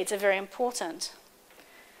Cepheids are very important.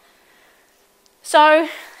 So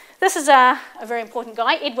this is a very important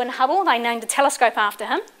guy, Edwin Hubble. They named a telescope after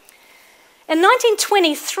him. In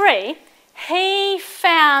 1923, he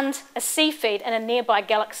found a Cepheid in a nearby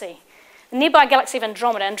galaxy. The nearby galaxy of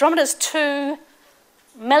Andromeda. Andromeda is 2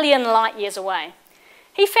 million light years away.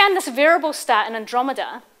 He found this variable star in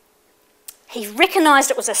Andromeda. He recognised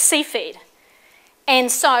it was a Cepheid.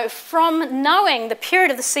 And so from knowing the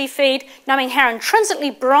period of the Cepheid, knowing how intrinsically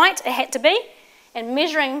bright it had to be, and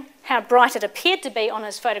measuring how bright it appeared to be on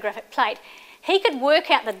his photographic plate, he could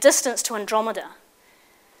work out the distance to Andromeda.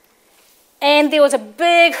 And there was a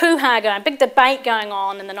big hoo-ha going, a big debate going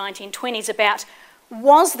on in the 1920s about,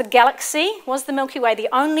 was the galaxy, was the Milky Way the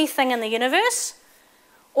only thing in the universe,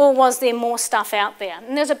 or was there more stuff out there?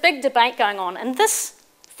 And there's a big debate going on. And this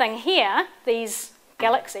thing here, these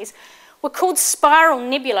galaxies, were called spiral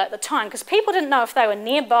nebulae at the time because people didn't know if they were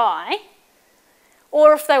nearby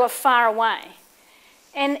or if they were far away.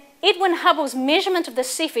 And Edwin Hubble's measurement of the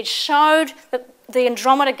Cepheid showed that the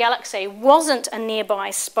Andromeda galaxy wasn't a nearby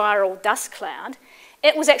spiral dust cloud.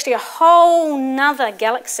 It was actually a whole nother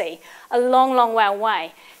galaxy, a long, long way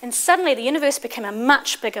away. And suddenly the universe became a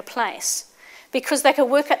much bigger place because they could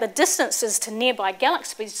work out the distances to nearby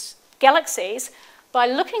galaxies by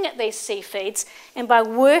looking at these Cepheids and by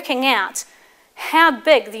working out how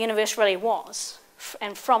big the universe really was,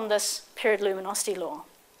 and from this period luminosity law.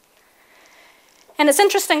 And it's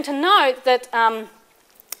interesting to note that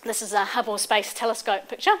this is a Hubble Space Telescope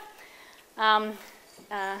picture,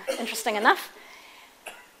 interesting enough.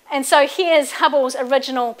 And so here's Hubble's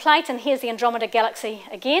original plate, and here's the Andromeda galaxy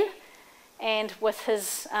again, and with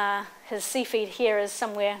his Cepheid here is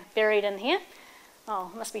somewhere buried in here.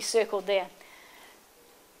 Oh, it must be circled there.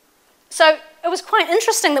 So it was quite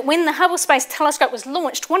interesting that when the Hubble Space Telescope was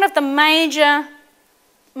launched, one of the major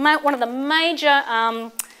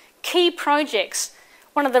key projects,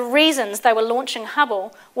 one of the reasons they were launching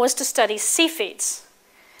Hubble was to study Cepheids.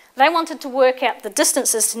 They wanted to work out the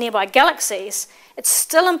distances to nearby galaxies. It's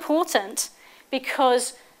still important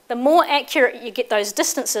because the more accurate you get those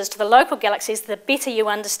distances to the local galaxies, the better you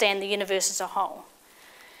understand the universe as a whole.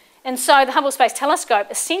 And so the Hubble Space Telescope,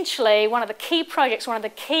 essentially one of the key projects, one of the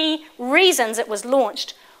key reasons it was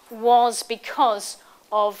launched was because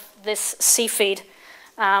of this Cepheid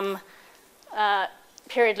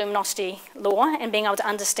period luminosity law and being able to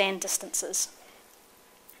understand distances.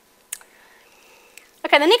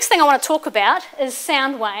 Okay, the next thing I want to talk about is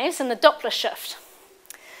sound waves and the Doppler shift.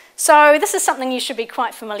 So this is something you should be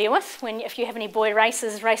quite familiar with if you have any boy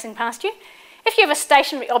racers racing past you. If you have a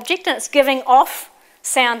stationary object and it's giving off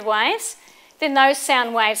sound waves, then those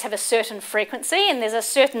sound waves have a certain frequency and there's a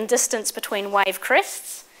certain distance between wave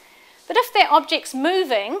crests. But if that object's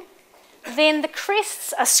moving, then the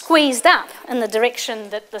crests are squeezed up in the direction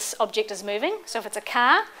that this object is moving. So if it's a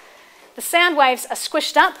car, the sound waves are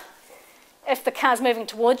squished up if the car's moving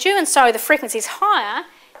towards you, and so the frequency is higher.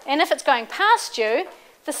 And if it's going past you,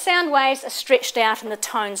 the sound waves are stretched out and the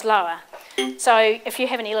tone's lower. So if you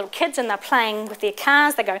have any little kids and they're playing with their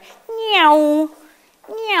cars, they go meow,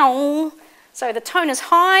 meow. So the tone is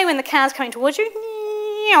high when the car's coming towards you,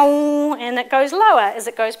 meow, and it goes lower as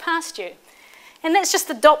it goes past you. And that's just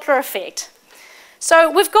the Doppler effect. So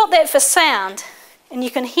we've got that for sound, and you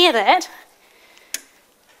can hear that.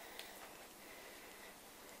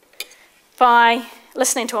 by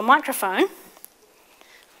listening to a microphone,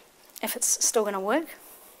 if it's still going to work.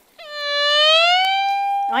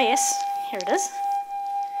 Oh yes, here it is.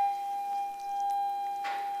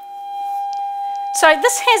 So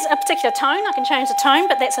this has a particular tone. I can change the tone,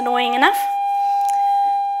 but that's annoying enough.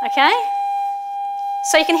 Okay?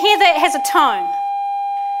 So you can hear that it has a tone.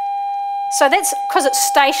 So that's because it's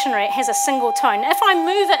stationary, it has a single tone. If I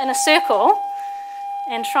move it in a circle,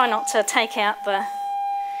 and try not to take out the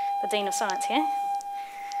Dean of Science here,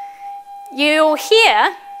 you'll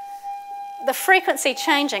hear the frequency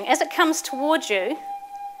changing. As it comes towards you,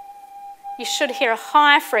 you should hear a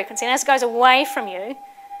higher frequency, and as it goes away from you,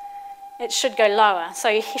 it should go lower. So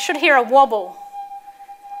you should hear a wobble.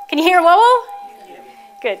 Can you hear a wobble?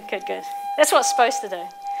 Good, good, good. That's what it's supposed to do.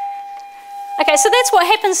 Okay, so that's what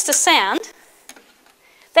happens to sound.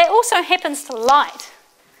 That also happens to light.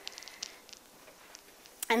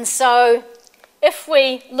 And so if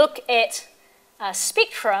we look at a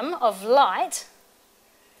spectrum of light,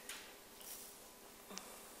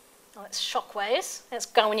 oh, that's shock waves. That's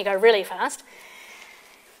when you go really fast.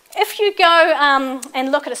 If you go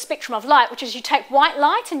and look at a spectrum of light, which is you take white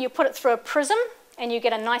light and you put it through a prism, and you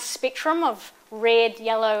get a nice spectrum of red,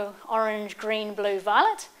 yellow, orange, green, blue,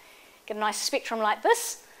 violet. Get a nice spectrum like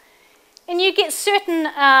this. And you get certain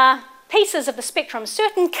pieces of the spectrum.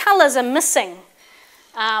 Certain colours are missing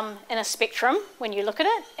in a spectrum when you look at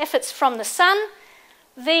it. If it's from the sun,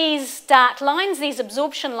 these dark lines, these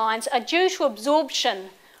absorption lines, are due to absorption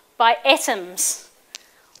by atoms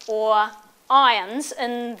or ions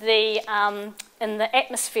in the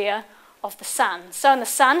atmosphere of the sun. So the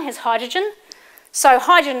sun has hydrogen. So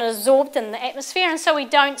hydrogen is absorbed in the atmosphere, and so we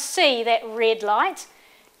don't see that red light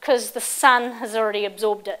because the sun has already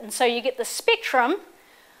absorbed it. And so you get the spectrum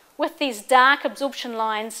with these dark absorption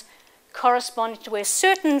lines corresponding to where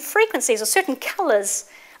certain frequencies or certain colours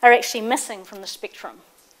are actually missing from the spectrum.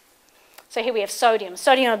 So here we have sodium.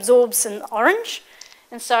 Sodium absorbs in orange,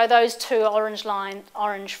 and so those two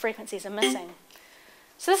orange frequencies are missing.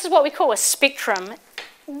 So this is what we call a spectrum.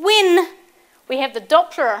 When we have the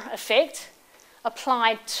Doppler effect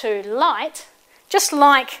applied to light, just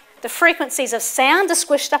like the frequencies of sound are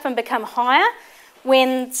squished up and become higher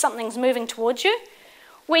when something's moving towards you,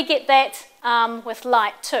 we get that with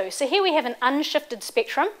light too. So here we have an unshifted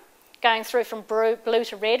spectrum going through from blue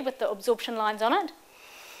to red with the absorption lines on it.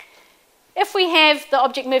 If we have the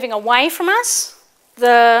object moving away from us,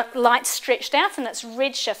 the light's stretched out and it's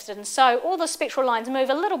red shifted, and so all the spectral lines move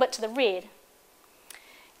a little bit to the red.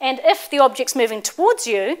 And if the object's moving towards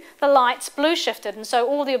you, the light's blue shifted, and so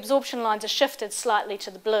all the absorption lines are shifted slightly to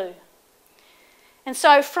the blue. And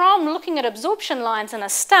so from looking at absorption lines in a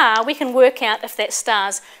star, we can work out if that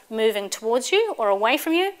star's moving towards you or away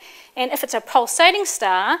from you. And if it's a pulsating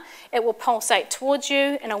star, it will pulsate towards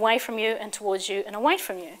you and away from you and towards you and away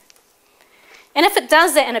from you. And if it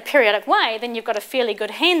does that in a periodic way, then you've got a fairly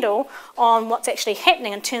good handle on what's actually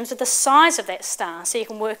happening in terms of the size of that star. So you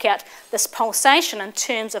can work out this pulsation in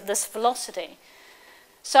terms of this velocity.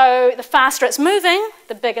 So the faster it's moving,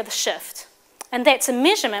 the bigger the shift. And that's a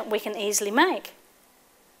measurement we can easily make.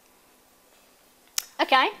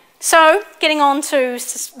 Okay, so getting on to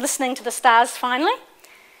listening to the stars finally.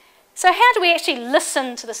 So how do we actually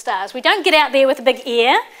listen to the stars? We don't get out there with a big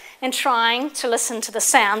ear and trying to listen to the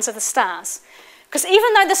sounds of the stars. Because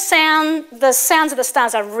even though the sounds of the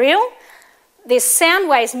stars are real, there's sound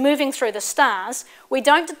waves moving through the stars, we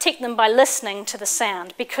don't detect them by listening to the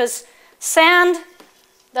sound, because sound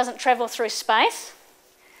doesn't travel through space.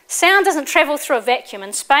 Sound doesn't travel through a vacuum.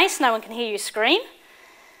 In space, no one can hear you scream,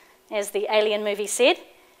 as the Alien movie said.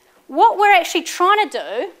 What we're actually trying to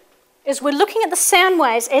do is we're looking at the sound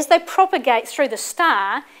waves as they propagate through the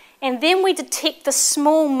star, and then we detect the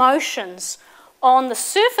small motions on the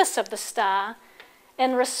surface of the star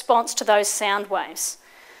in response to those sound waves.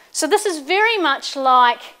 So this is very much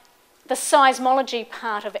like the seismology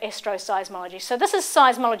part of astroseismology. So this is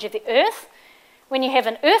seismology of the Earth. When you have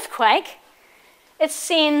an earthquake, it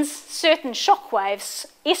sends certain shock waves,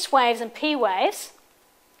 S waves and P waves,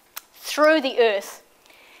 through the Earth.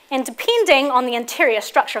 And depending on the interior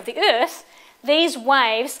structure of the Earth, these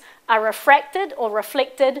waves are refracted or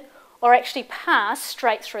reflected or actually pass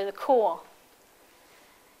straight through the core.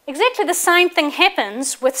 Exactly the same thing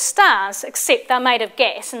happens with stars, except they're made of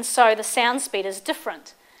gas, and so the sound speed is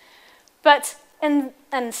different. But in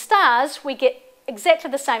stars, we get exactly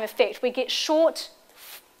the same effect. We get short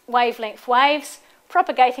wavelength waves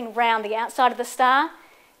propagating round the outside of the star,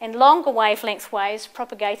 and longer wavelength waves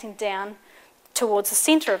propagating down towards the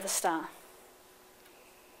centre of the star.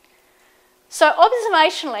 So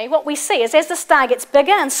observationally, what we see is as the star gets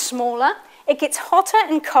bigger and smaller, it gets hotter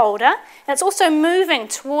and colder, and it's also moving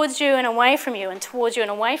towards you and away from you and towards you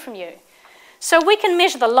and away from you. So we can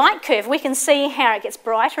measure the light curve. We can see how it gets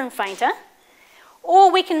brighter and fainter,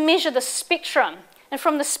 or we can measure the spectrum. And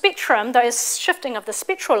from the spectrum, those shifting of the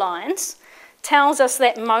spectral lines tells us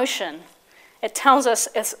that motion. It tells us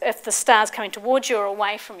if the star's coming towards you or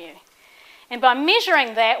away from you. And by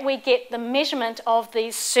measuring that, we get the measurement of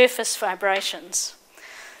these surface vibrations.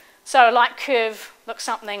 So a light curve looks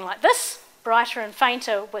something like this, brighter and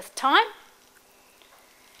fainter with time.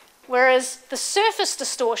 Whereas the surface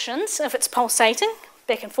distortions, if it's pulsating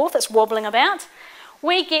back and forth, it's wobbling about,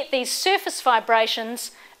 we get these surface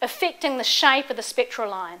vibrations affecting the shape of the spectral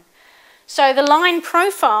line. So the line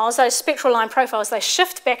profiles, those spectral line profiles, they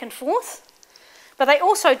shift back and forth, but they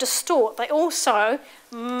also distort. They also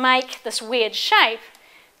make this weird shape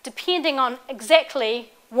depending on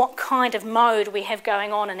exactly what kind of mode we have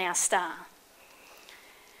going on in our star.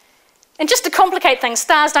 And just to complicate things,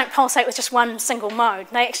 stars don't pulsate with just one single mode.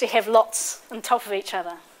 They actually have lots on top of each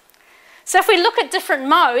other. So if we look at different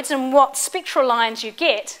modes and what spectral lines you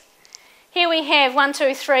get, here we have 1,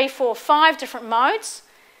 2, 3, 4, 5 different modes.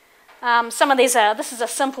 Some of these are, this is a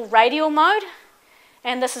simple radial mode,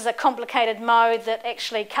 and this is a complicated mode that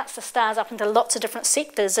actually cuts the stars up into lots of different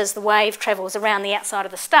sectors as the wave travels around the outside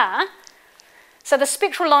of the star. So the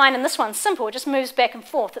spectral line in this one's simple, it just moves back and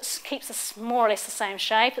forth. It keeps this more or less the same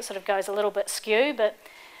shape. It sort of goes a little bit skew, but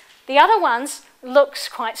the other ones looks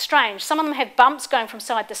quite strange. Some of them have bumps going from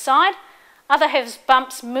side to side. Other have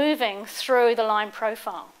bumps moving through the line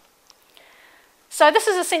profile. So this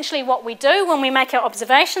is essentially what we do when we make our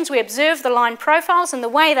observations. We observe the line profiles, and the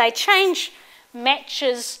way they change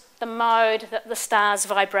matches the mode that the star's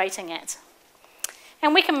vibrating at.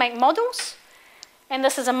 And we can make models. And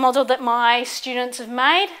this is a model that my students have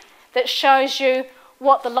made that shows you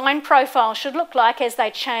what the line profile should look like as they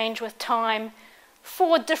change with time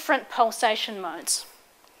for different pulsation modes.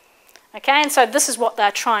 Okay, and so this is what they're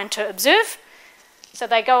trying to observe. So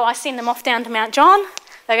they go, I send them off down to Mount John,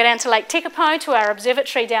 they go down to Lake Tekapo to our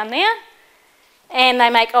observatory down there, and they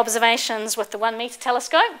make observations with the 1 metre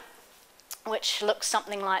telescope, which looks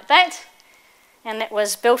something like that. And that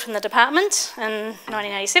was built in the department in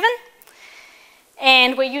 1987.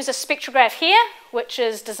 And we use a spectrograph here, which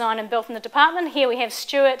is designed and built in the department. Here we have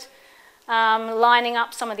Stuart lining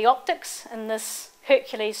up some of the optics in this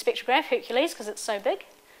Hercules spectrograph, Hercules because it's so big.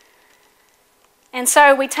 And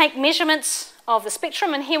so we take measurements of the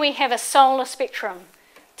spectrum, and here we have a solar spectrum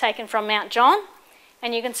taken from Mount John.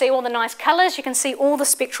 And you can see all the nice colours, you can see all the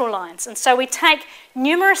spectral lines. And so we take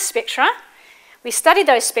numerous spectra, we study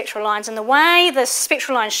those spectral lines, and the way the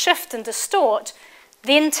spectral lines shift and distort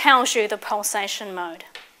then tells you the pulsation mode.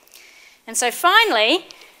 And so finally,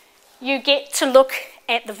 you get to look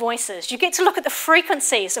at the voices. You get to look at the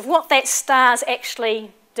frequencies of what that star's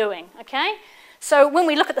actually doing, okay? So when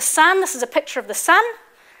we look at the sun, this is a picture of the sun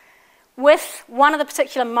with one of the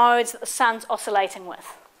particular modes that the sun's oscillating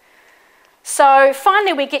with. So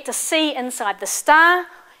finally, we get to see inside the star.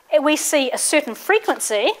 We see a certain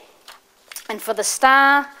frequency, and for the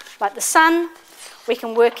star, like the sun, we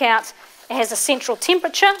can work out it has a central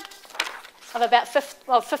temperature of about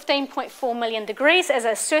 15.4 million degrees, has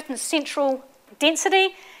a certain central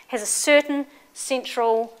density, has a certain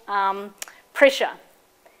central pressure.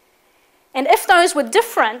 And if those were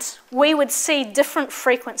different, we would see different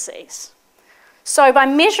frequencies. So by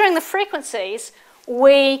measuring the frequencies,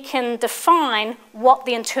 we can define what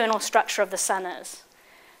the internal structure of the sun is.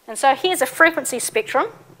 And so here's a frequency spectrum.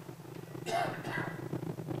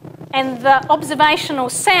 And the observational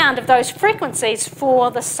sound of those frequencies for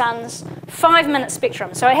the sun's 5-minute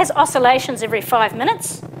spectrum. So it has oscillations every 5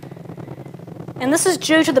 minutes. And this is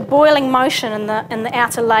due to the boiling motion in the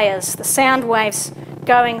outer layers, the sound waves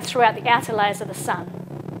going throughout the outer layers of the sun.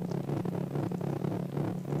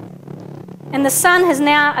 And the sun has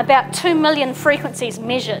now about 2 million frequencies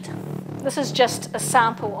measured. This is just a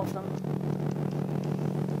sample of them.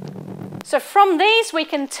 So from these we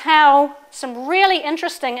can tell some really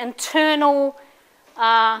interesting internal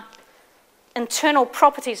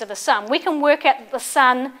properties of the sun. We can work out that the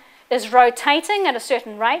sun is rotating at a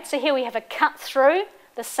certain rate. So here we have a cut through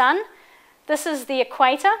the sun. This is the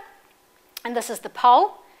equator, and this is the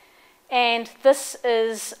pole. And this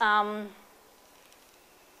is, or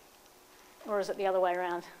is it the other way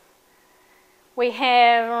around? We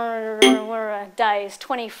have, days,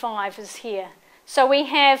 25 is here. So we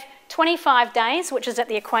have 25 days, which is at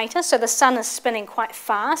the equator, so the sun is spinning quite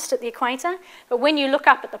fast at the equator. But when you look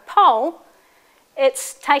up at the pole,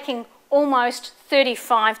 it's taking almost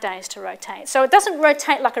 35 days to rotate. So it doesn't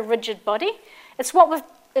rotate like a rigid body. It's what we've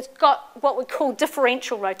got what we call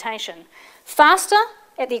differential rotation. Faster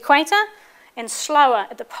at the equator and slower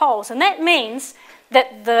at the poles. And that means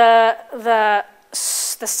that the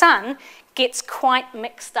sun gets quite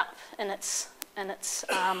mixed up in its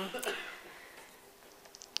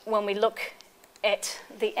when we look at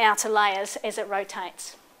the outer layers as it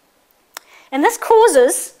rotates. And this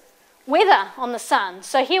causes weather on the sun.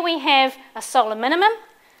 So here we have a solar minimum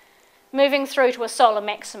moving through to a solar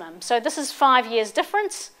maximum. So this is 5 years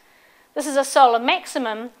difference. This is a solar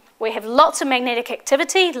maximum. We have lots of magnetic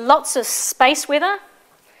activity, lots of space weather,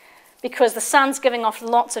 because the sun's giving off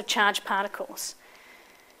lots of charged particles.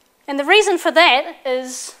 And the reason for that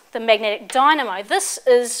is the magnetic dynamo. This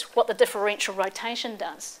is what the differential rotation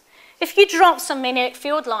does. If you drop some magnetic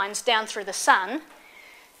field lines down through the sun,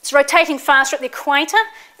 it's rotating faster at the equator,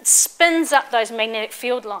 it spins up those magnetic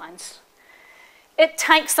field lines. It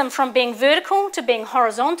takes them from being vertical to being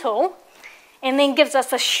horizontal, and then gives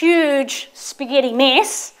us a huge spaghetti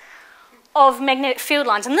mess of magnetic field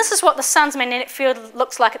lines. And this is what the sun's magnetic field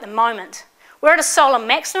looks like at the moment. We're at a solar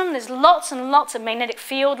maximum. There's lots and lots of magnetic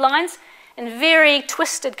field lines in very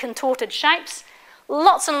twisted, contorted shapes.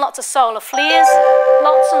 Lots and lots of solar flares.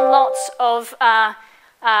 Lots and lots of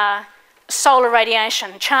solar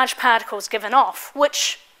radiation, charged particles given off,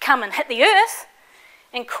 which come and hit the Earth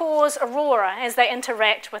and cause aurora as they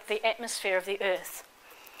interact with the atmosphere of the Earth.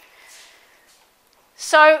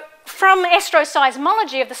 So from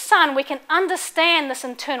astroseismology of the sun, we can understand this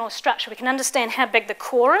internal structure. We can understand how big the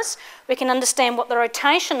core is. We can understand what the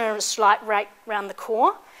rotation is like right around the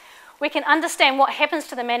core. We can understand what happens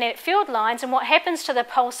to the magnetic field lines and what happens to the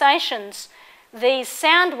pulsations, these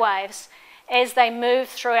sound waves, as they move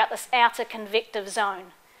throughout this outer convective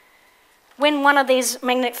zone. When one of these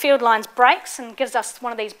magnetic field lines breaks and gives us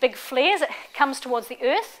one of these big flares, it comes towards the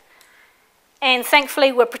Earth. And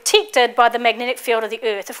thankfully, we're protected by the magnetic field of the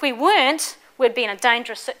Earth. If we weren't, we'd be in a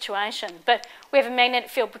dangerous situation. But we have a magnetic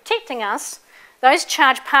field protecting us. Those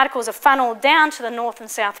charged particles are funneled down to the North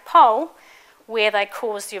and South Pole, where they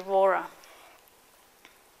cause the aurora.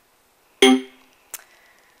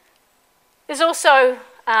 There's also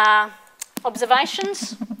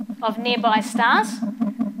observations of nearby stars.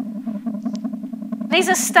 These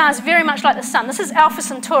are stars very much like the sun. This is Alpha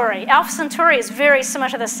Centauri. Alpha Centauri is very similar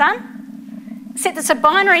to the sun, except it's a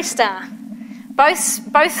binary star. Both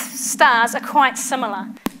stars are quite similar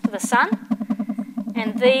to the sun,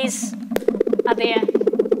 and these are their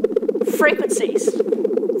frequencies.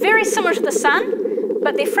 Very similar to the sun,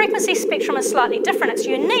 but their frequency spectrum is slightly different. It's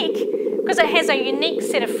unique because it has a unique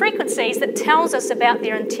set of frequencies that tells us about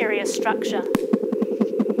their interior structure.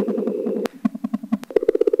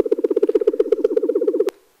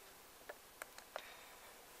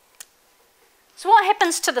 So what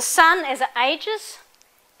happens to the sun as it ages?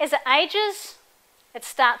 As it ages, it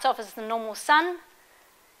starts off as the normal sun.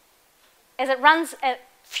 As it runs, it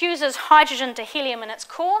fuses hydrogen to helium in its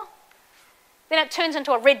core. Then it turns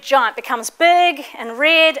into a red giant, becomes big and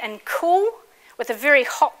red and cool with a very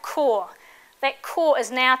hot core. That core is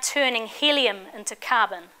now turning helium into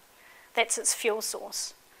carbon. That's its fuel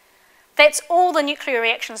source. That's all the nuclear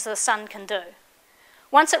reactions the sun can do.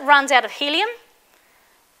 Once it runs out of helium,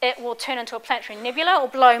 it will turn into a planetary nebula or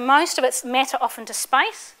blow most of its matter off into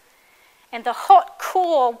space, and the hot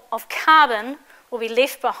core of carbon will be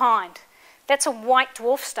left behind. That's a white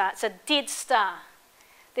dwarf star. It's a dead star.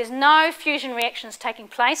 There's no fusion reactions taking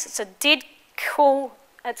place. It's a dead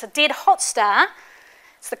hot star.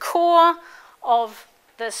 It's the core of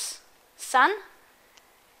this sun,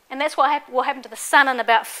 and that's what will happen to the sun in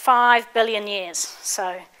about 5 billion years.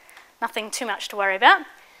 So nothing too much to worry about.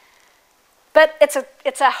 But it's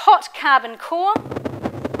a hot carbon core.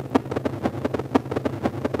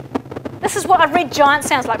 This is what a red giant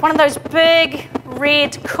sounds like, one of those big,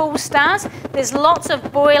 red, cool stars. There's lots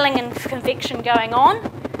of boiling and convection going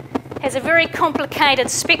on. Has a very complicated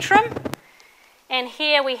spectrum. And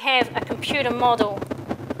here we have a computer model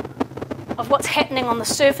of what's happening on the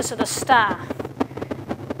surface of the star.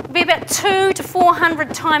 It'll be about 200 to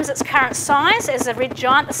 400 times its current size as a red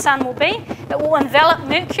giant the sun will be. It will envelop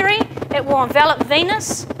Mercury, it will envelop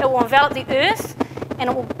Venus, it will envelop the Earth, and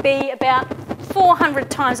it will be about 400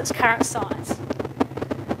 times its current size.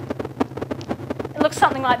 It looks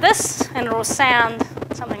something like this, and it will sound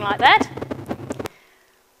something like that.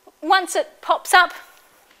 Once it pops up,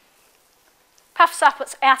 puffs up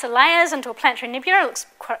its outer layers into a planetary nebula, it looks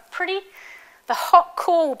quite pretty. The hot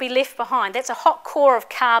core will be left behind. That's a hot core of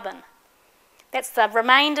carbon. That's the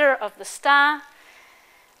remainder of the star.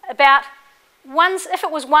 If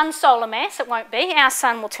it was one solar mass, it won't be. Our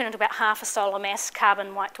sun will turn into about half a solar mass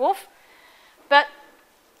carbon white dwarf. But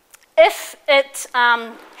if it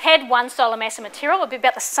had one solar mass of material, it would be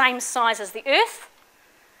about the same size as the Earth,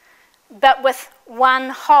 but with one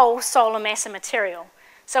whole solar mass of material.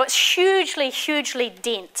 So it's hugely, hugely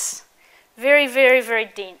dense. Very, very, very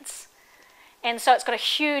dense. And so it's got a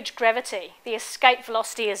huge gravity. The escape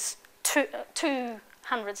velocity is 200th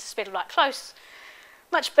the speed of light, close,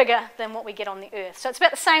 much bigger than what we get on the Earth. So it's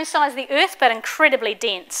about the same size as the Earth, but incredibly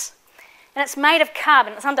dense. And it's made of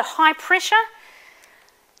carbon. It's under high pressure.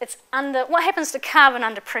 What happens to carbon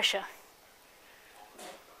under pressure?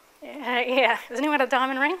 Yeah. Has anyone got a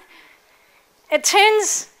diamond ring? It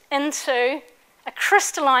turns into a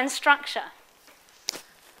crystalline structure.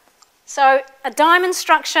 So a diamond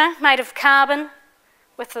structure made of carbon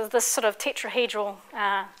with this sort of tetrahedral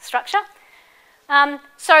structure.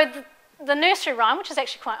 So the nursery rhyme, which is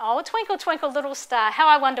actually quite old, twinkle, twinkle, little star, how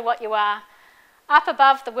I wonder what you are, up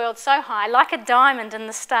above the world so high, like a diamond in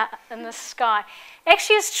the sky.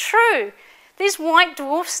 Actually, it's true. These white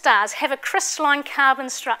dwarf stars have a crystalline carbon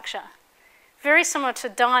structure, very similar to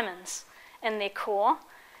diamonds in their core.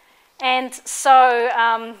 And so,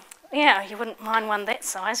 yeah, you wouldn't mind one that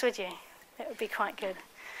size, would you? That would be quite good.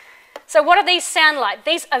 So what do these sound like?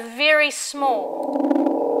 These are very small,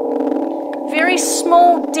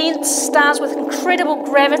 dense stars with incredible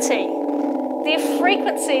gravity. Their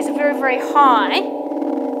frequencies are very, very high.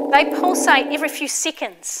 They pulsate every few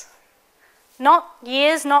seconds. Not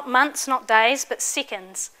years, not months, not days, but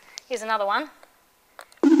seconds. Here's another one.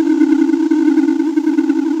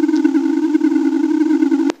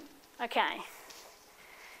 Okay.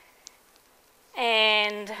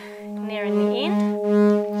 And nearing the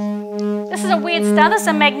end. This is a weird star. This is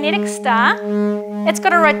a magnetic star. It's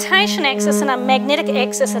got a rotation axis and a magnetic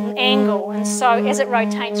axis at an angle. And so as it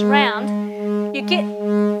rotates around, you get,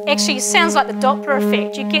 actually it sounds like the Doppler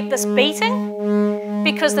effect. You get this beating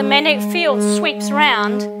because the magnetic field sweeps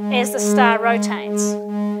around as the star rotates.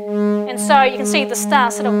 And so you can see the star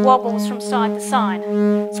sort of wobbles from side to side.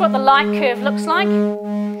 That's what the light curve looks like.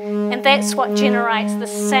 And that's what generates the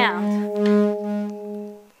sound.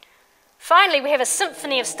 Finally, we have a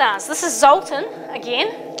symphony of stars. This is Zoltan,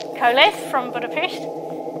 again, Kolath from Budapest.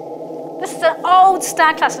 This is an old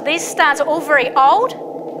star cluster. These stars are all very old.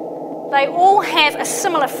 They all have a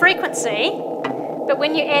similar frequency, but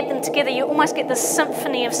when you add them together, you almost get this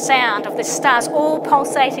symphony of sound of the stars all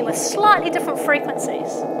pulsating with slightly different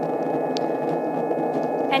frequencies.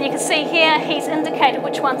 And you can see here, he's indicated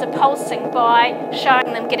which ones are pulsing by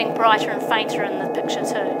showing them getting brighter and fainter in the picture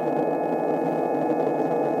too.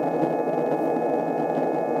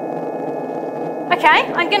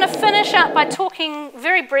 Okay, I'm going to finish up by talking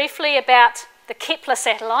very briefly about the Kepler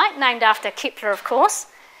satellite, named after Kepler, of course.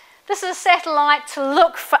 This is a satellite to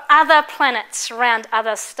look for other planets around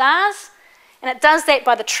other stars, and it does that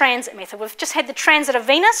by the transit method. We've just had the transit of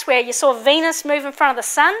Venus, where you saw Venus move in front of the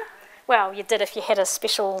sun. Well, you did if you had a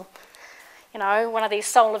special, one of these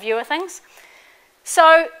solar viewer things.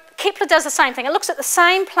 So Kepler does the same thing. It looks at the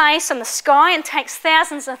same place in the sky and takes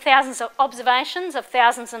thousands and thousands of observations of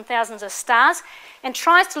thousands and thousands of stars and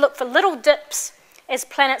tries to look for little dips as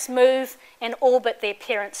planets move and orbit their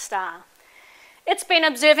parent star. It's been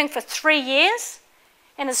observing for 3 years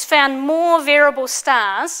and has found more variable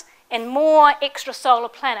stars and more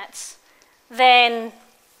extrasolar planets than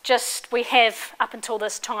just we have up until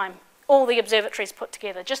this time. All the observatories put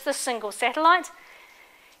together, just this single satellite.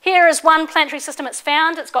 Here is one planetary system it's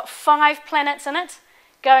found. It's got 5 planets in it,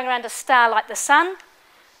 going around a star like the Sun.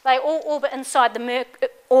 They all orbit inside the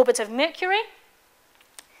orbit of Mercury.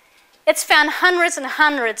 It's found hundreds and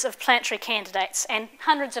hundreds of planetary candidates and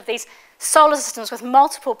hundreds of these solar systems with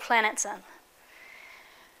multiple planets in.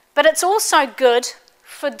 But it's also good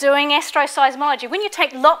for doing astroseismology. When you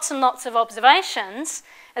take lots and lots of observations,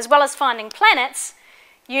 as well as finding planets,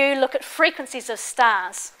 you look at frequencies of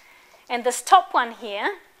stars. And this top one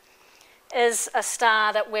here is a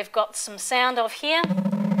star that we've got some sound of here.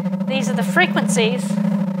 These are the frequencies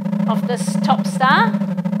of this top star.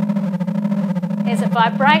 As it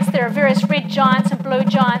vibrates, there are various red giants and blue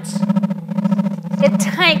giants. It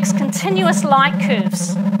takes continuous light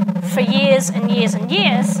curves for years and years and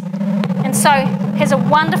years, and so has a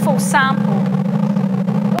wonderful sample.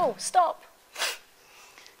 Oh, stop.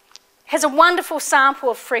 Has a wonderful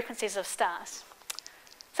sample of frequencies of stars.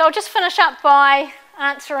 So I'll just finish up by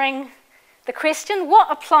answering the question,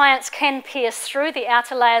 what appliance can pierce through the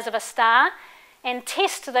outer layers of a star and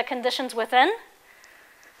test the conditions within?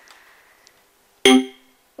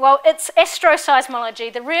 Well, it's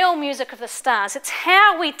astroseismology, the real music of the stars. It's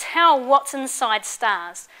how we tell what's inside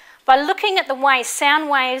stars. By looking at the way sound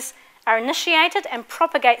waves are initiated and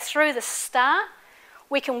propagate through the star,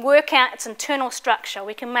 we can work out its internal structure.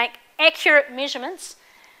 We can make accurate measurements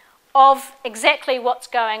of exactly what's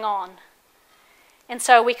going on. And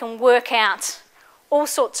so we can work out all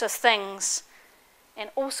sorts of things and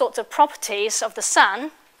all sorts of properties of the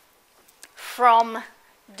sun from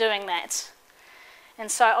doing that. And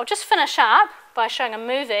so I'll just finish up by showing a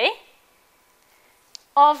movie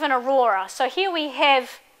of an aurora. So here we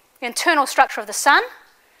have the internal structure of the sun.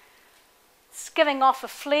 It's giving off a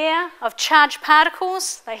flare of charged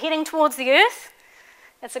particles. They're heading towards the Earth.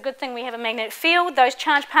 It's a good thing we have a magnetic field. Those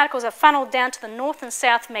charged particles are funneled down to the north and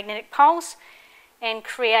south magnetic poles and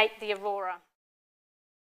create the aurora.